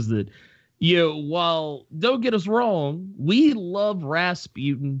too, is that, you know, while don't get us wrong, we love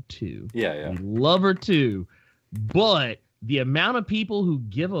Rasputin too. Yeah. We love her too, but the amount of people who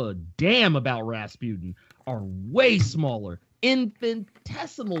give a damn about Rasputin are way smaller,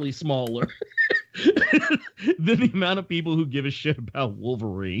 infinitesimally smaller than the amount of people who give a shit about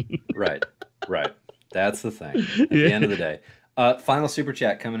Wolverine. Right. That's the thing. At the end of the day. Final super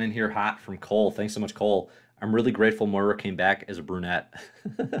chat coming in here hot from Cole. Thanks so much, Cole. I'm really grateful Moira came back as a brunette.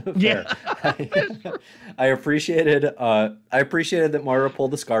 Yeah. I appreciated that Moira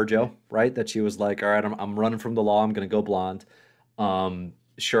pulled the ScarJo, right? That she was like, all right, I'm running from the law. I'm going to go blonde.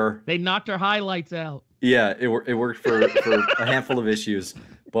 Sure. They knocked her highlights out. Yeah, it worked for a handful of issues,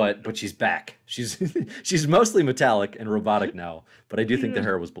 but she's back. She's mostly metallic and robotic now, but I do think the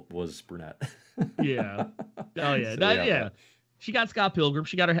hair was brunette. Yeah. Oh yeah. Yeah. She got Scott Pilgrim.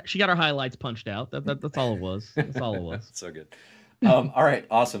 She got her highlights punched out. That's all it was. That's all it was. So good. All right,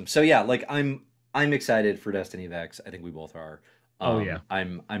 awesome. So yeah, like I'm excited for Destiny of X. I think we both are.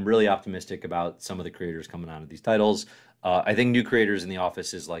 I'm really optimistic about some of the creators coming out of these titles. I think new creators in the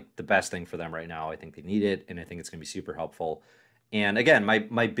office is like the best thing for them right now. I think they need it, and I think it's going to be super helpful. And again,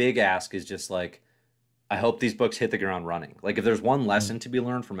 my big ask is just like, I hope these books hit the ground running. Like if there's one lesson to be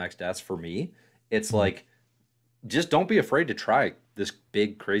learned from X-Deaths for me, it's like, just don't be afraid to try this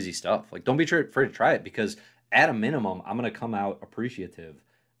big, crazy stuff. Like, don't be afraid to try it, because at a minimum, I'm going to come out appreciative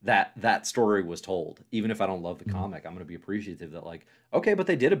that story was told. Even if I don't love the comic, I'm going to be appreciative that like, okay, but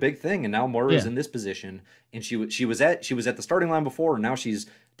they did a big thing, and now Moira's in this position, and she was at the starting line before, and now she's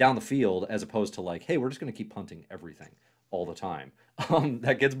down the field, as opposed to like, hey, we're just going to keep punting everything all the time.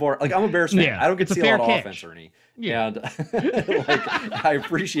 That gets boring. Like, I'm a Bears fan. I don't get to see a lot of offense, Ernie. Yeah. And like, I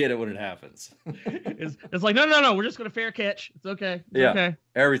appreciate it when it happens. It's like, no, we're just gonna fair catch. It's okay. It's okay.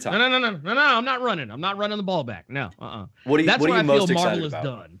 Every time. No, I'm not running. I'm not running the ball back. No. That's what are you most excited about?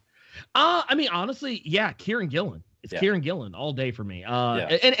 Done. I mean, honestly, yeah, Kieran Gillen. It's Kieran Gillen all day for me.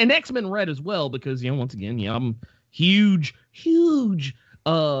 And X-Men Red as well, because, you know, once again, I'm huge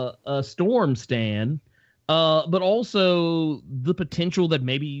Storm stan. But also the potential that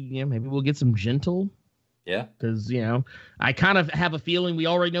maybe we'll get some Gentle. Yeah. Because, you know, I kind of have a feeling we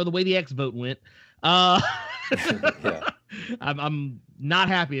already know the way the X vote went. I'm not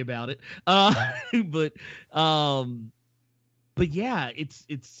happy about it. But yeah,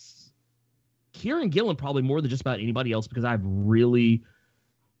 it's Kieran Gillen probably more than just about anybody else, because I've really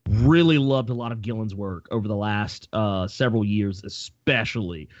loved a lot of Gillen's work over the last several years,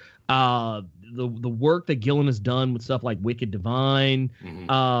 especially. The work that Gillen has done with stuff like Wicked Divine,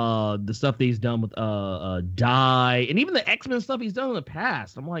 the stuff that he's done with Die, and even the X-Men stuff he's done in the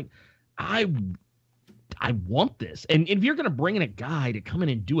past. I'm like, I I want this. And if you're going to bring in a guy to come in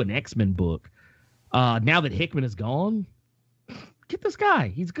and do an X-Men book, now that Hickman is gone, get this guy.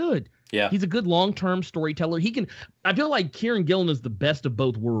 He's good. Yeah. He's a good long-term storyteller. I feel like Kieran Gillen is the best of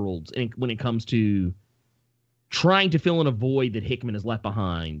both worlds when it comes to trying to fill in a void that Hickman has left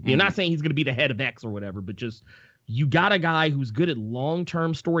behind. You're not saying he's going to be the head of X or whatever, but just you got a guy who's good at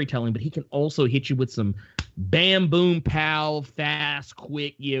long-term storytelling, but he can also hit you with some bam, boom, pow, fast,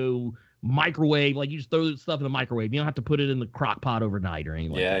 quick, microwave. Like you just throw stuff in the microwave. You don't have to put it in the crock pot overnight or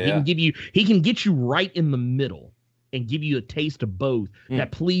anything like that. He can get you right in the middle and give you a taste of both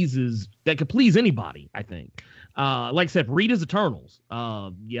that could please anybody, I think. Like I said, read his Eternals.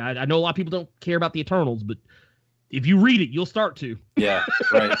 I know a lot of people don't care about the Eternals, but if you read it, you'll start to. Yeah,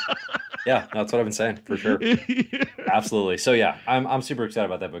 right. Yeah, that's what I've been saying for sure. Absolutely. So yeah, I'm super excited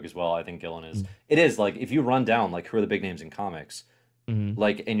about that book as well. I think Gillen is. It is like if you run down like who are the big names in comics,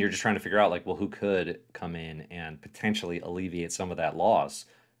 like, and you're just trying to figure out like, well, who could come in and potentially alleviate some of that loss.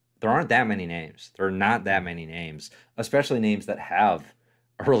 There aren't that many names. There are not that many names, especially names that have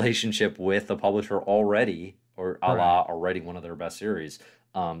a relationship with the publisher already, or a la already one of their best series.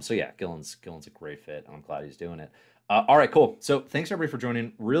 So yeah, Gillen's a great fit, and I'm glad he's doing it. All right, cool. So thanks everybody for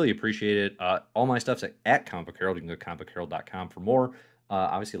joining. Really appreciate it. All my stuff's at Comic Book Herald. You can go to comicbookherald.com for more.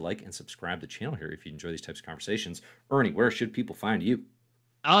 Obviously, like and subscribe to the channel here if you enjoy these types of conversations. Ernie, where should people find you?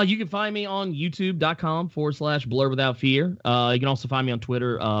 You can find me on youtube.com/blurred without fear. You can also find me on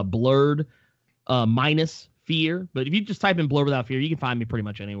Twitter, blurred minus fear. But if you just type in blurred without fear, you can find me pretty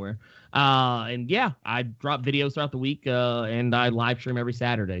much anywhere. And yeah, I drop videos throughout the week, and I live stream every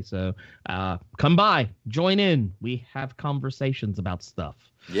Saturday. So come by, join in. We have conversations about stuff.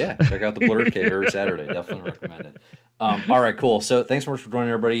 Yeah, check out the Blurred Cave every Saturday. Definitely recommend it. All right, cool. So thanks so much for joining,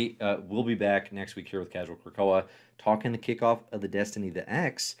 everybody. We'll be back next week here with Casual Krakoa, talking the kickoff of the Destiny the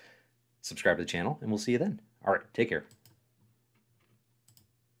X. Subscribe to the channel, and we'll see you then. All right, take care.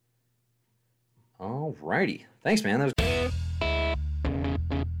 All righty. Thanks, man. That was